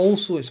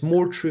 Also, it's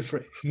more true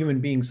for human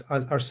beings,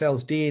 as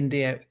ourselves, day in,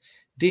 day out,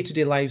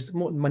 day-to-day lives,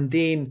 more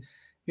mundane,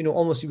 you know,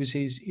 almost you would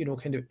say, you know,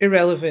 kind of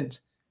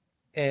irrelevant,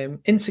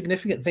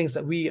 insignificant things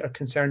that we are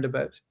concerned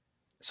about.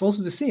 It's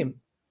also the same.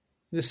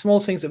 The small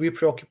things that we're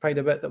preoccupied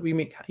about, that we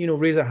make, you know,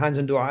 raise our hands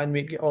in dua and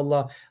make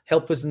Allah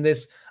help us in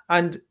this.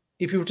 And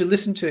if you were to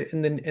listen to it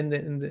in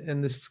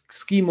the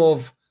scheme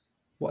of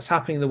what's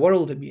happening in the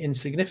world, it'd be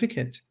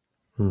insignificant.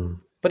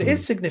 But it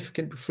is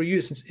significant for you.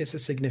 It's a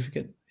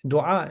significant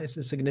dua. It's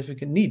a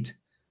significant need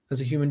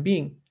as a human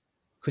being,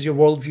 because your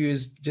worldview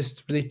is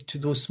just related to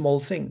those small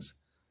things.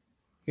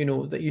 You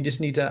know, that you just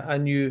need a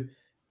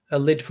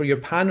lid for your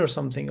pan or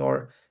something,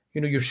 or,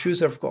 you know, your shoes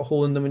have got a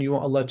hole in them and you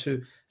want Allah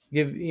to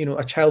give, you know,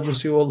 a child will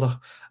say, oh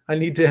Allah, I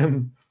need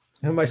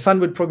and my son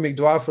would probably make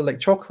dua for like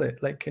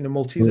chocolate, like in a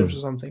Maltesers or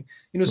something.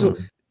 You know, so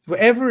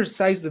whatever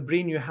size of the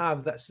brain you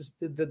have, that's just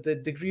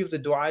the degree of the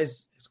dua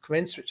is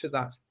commensurate to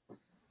that.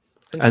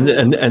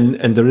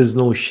 And there is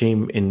no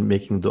shame in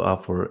making dua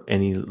for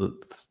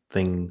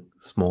anything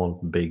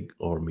small, big,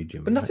 or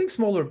medium. But nothing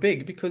small or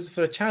big, because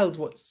for a child,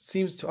 what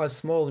seems to us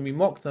small and we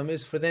mock them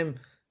is for them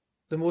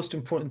the most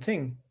important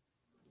thing.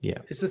 Yeah,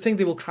 it's the thing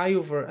they will cry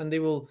over, and they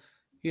will,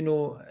 they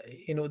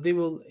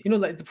will,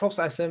 like the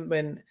Prophet ﷺ,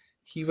 when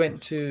he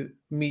went to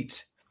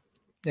meet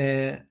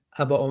Abu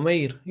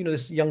Umair, you know,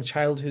 this young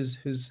child whose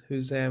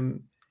his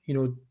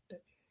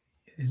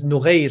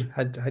Nughair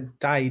had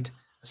died,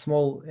 a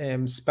small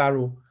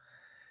sparrow.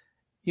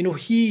 You know,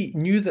 he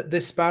knew that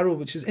this sparrow,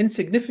 which is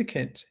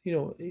insignificant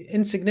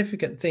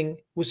thing,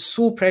 was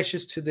so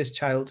precious to this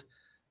child.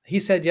 He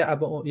said, Ya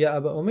Abu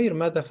Umair,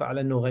 ماذا فعل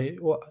النغير?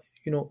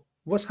 You know,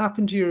 what's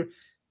happened to your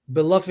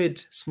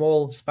beloved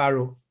small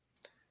sparrow?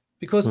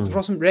 Because the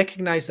Prophet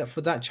recognized that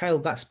for that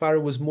child, that sparrow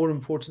was more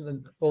important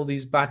than all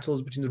these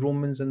battles between the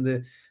Romans and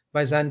the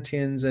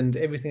Byzantines and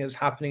everything that was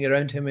happening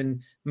around him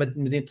in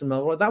Medinatul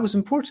Munawwarah. That was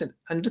important.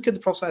 And look at the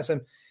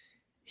Prophet.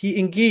 He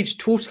engaged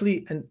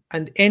totally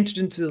and entered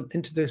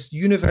into this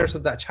universe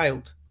of that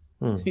child.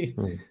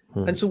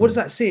 And so what does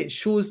that say? It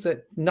shows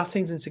that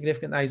nothing's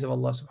insignificant in the eyes of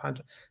Allah subhanahu wa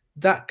ta'ala.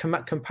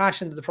 That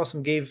compassion that the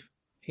Prophet gave,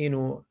 you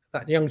know,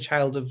 that young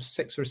child of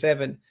 6 or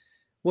 7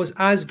 was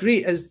as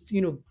great as,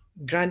 you know,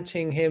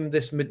 granting him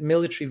this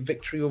military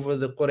victory over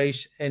the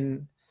Quraysh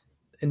in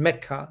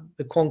Mecca,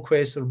 the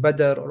conquest, or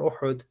Badr or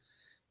Uhud,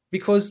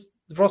 because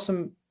the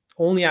Prophet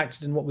only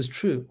acted in what was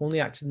true, only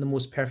acted in the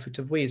most perfect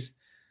of ways.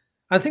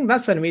 I think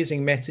that's an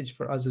amazing message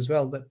for us as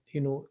well, that,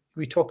 you know,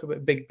 we talk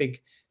about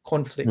big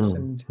conflicts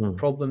and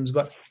problems,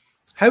 but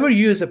How are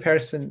you as a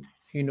person,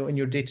 in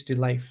your day-to-day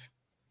life?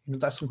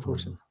 That's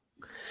important.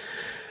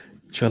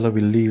 Inshallah,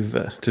 we'll leave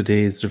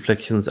today's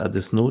reflections at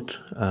this note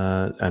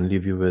and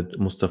leave you with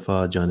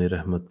Mustafa Jani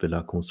Rahmat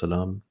Bilakun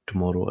Salam.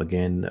 Tomorrow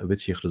again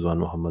with Sheikh Rizwan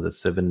Muhammad at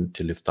 7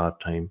 till iftar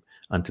time.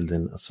 Until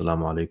then,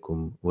 Assalamu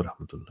alaikum wa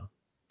rahmatullah.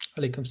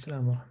 Alaikum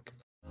salam wa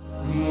rahmatullah.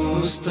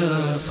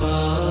 Mustafa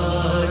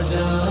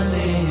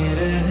Jani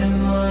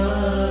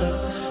Rahmat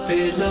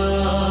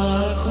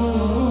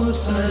Bilakun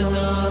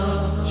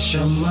Salam.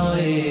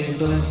 Shama-e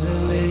baz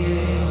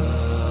mein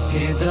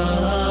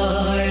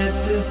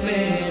hidayat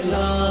pe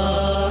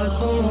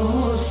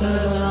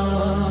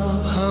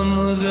हम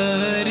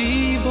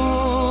गरीबों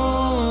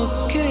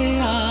के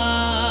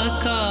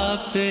आका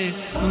पे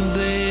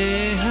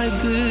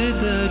बेहद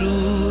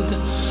दरूद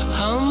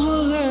हम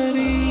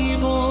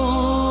गरीबों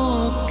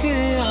के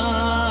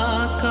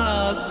आका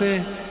पे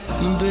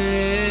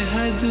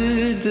बेहद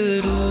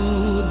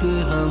दरूद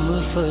हम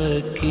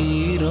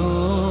फकीरों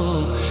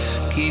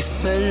की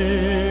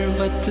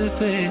सरबत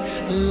पे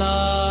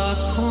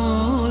लाखों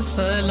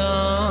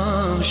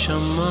सलाम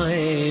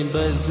शम्मा-ए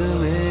बज़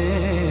में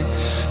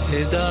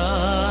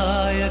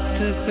हिदायत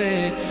पे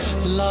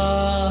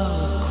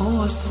लाखों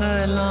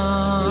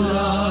सलाम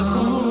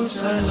लाखों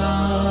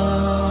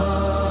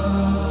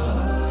सलाम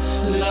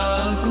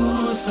लाखों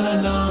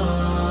सलाम